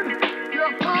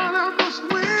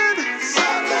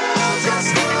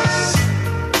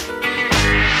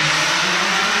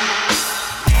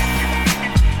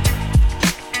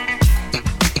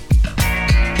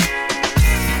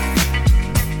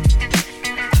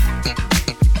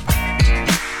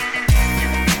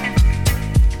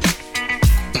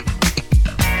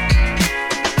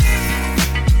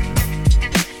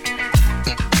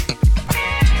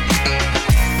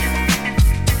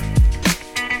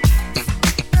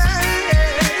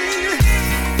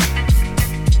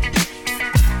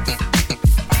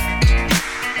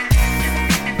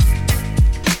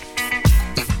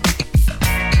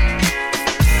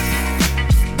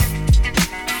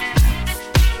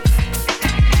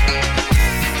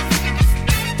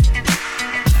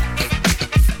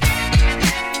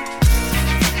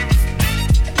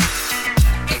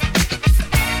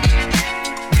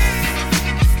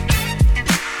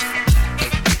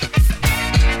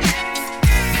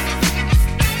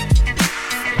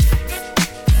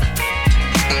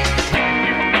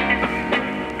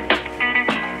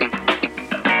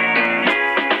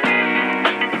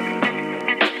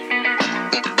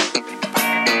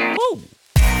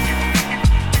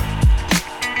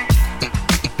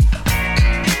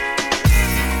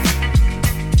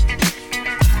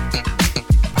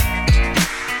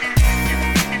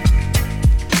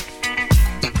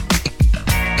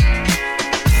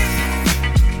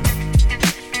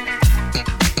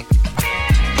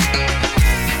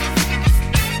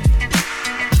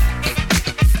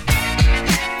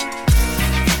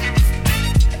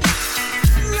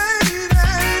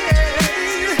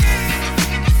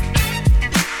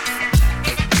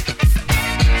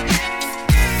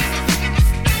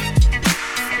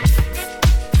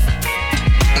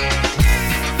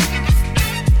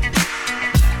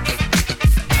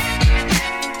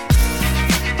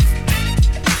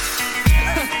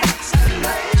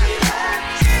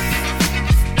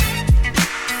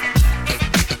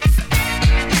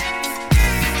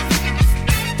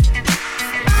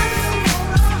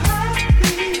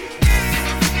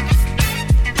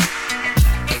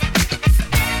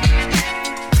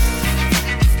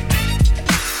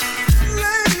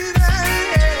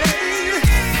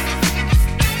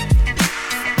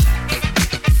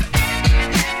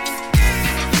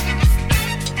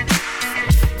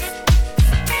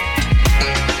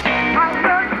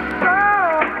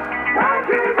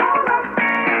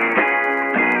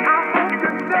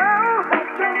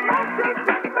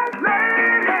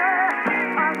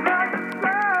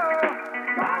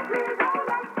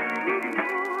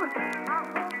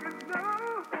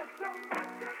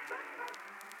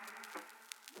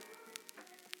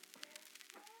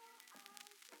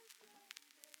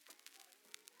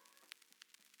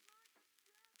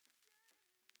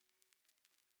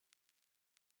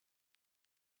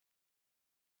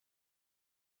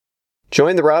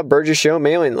 Join the Rob Burgess Show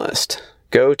mailing list.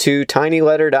 Go to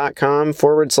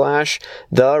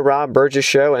tinyletter.com/The Rob Burgess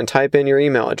Show and type in your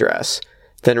email address.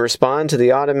 Then respond to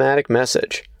the automatic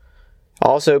message.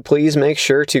 Also, please make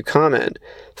sure to comment,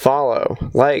 follow,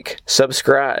 like,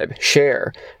 subscribe,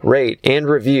 share, rate, and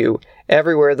review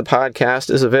everywhere the podcast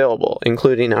is available,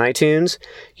 including iTunes,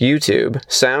 YouTube,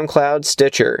 SoundCloud,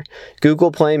 Stitcher,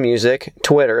 Google Play Music,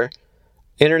 Twitter,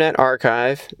 Internet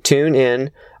Archive,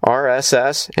 TuneIn,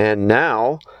 RSS, and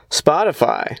now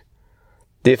Spotify.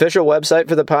 The official website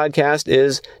for the podcast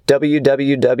is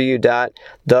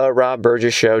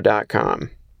www.therobburgessshow.com.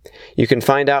 You can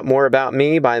find out more about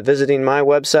me by visiting my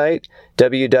website,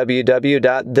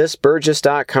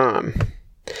 www.thisburgess.com.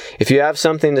 If you have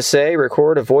something to say,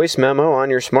 record a voice memo on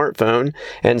your smartphone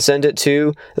and send it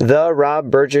to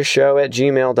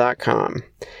therobburgessshow@gmail.com.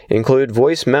 Include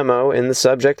voice memo in the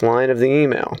subject line of the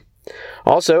email.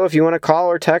 Also, if you want to call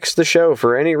or text the show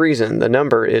for any reason, the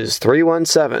number is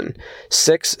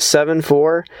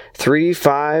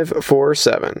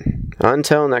 317-674-3547.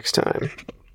 Until next time.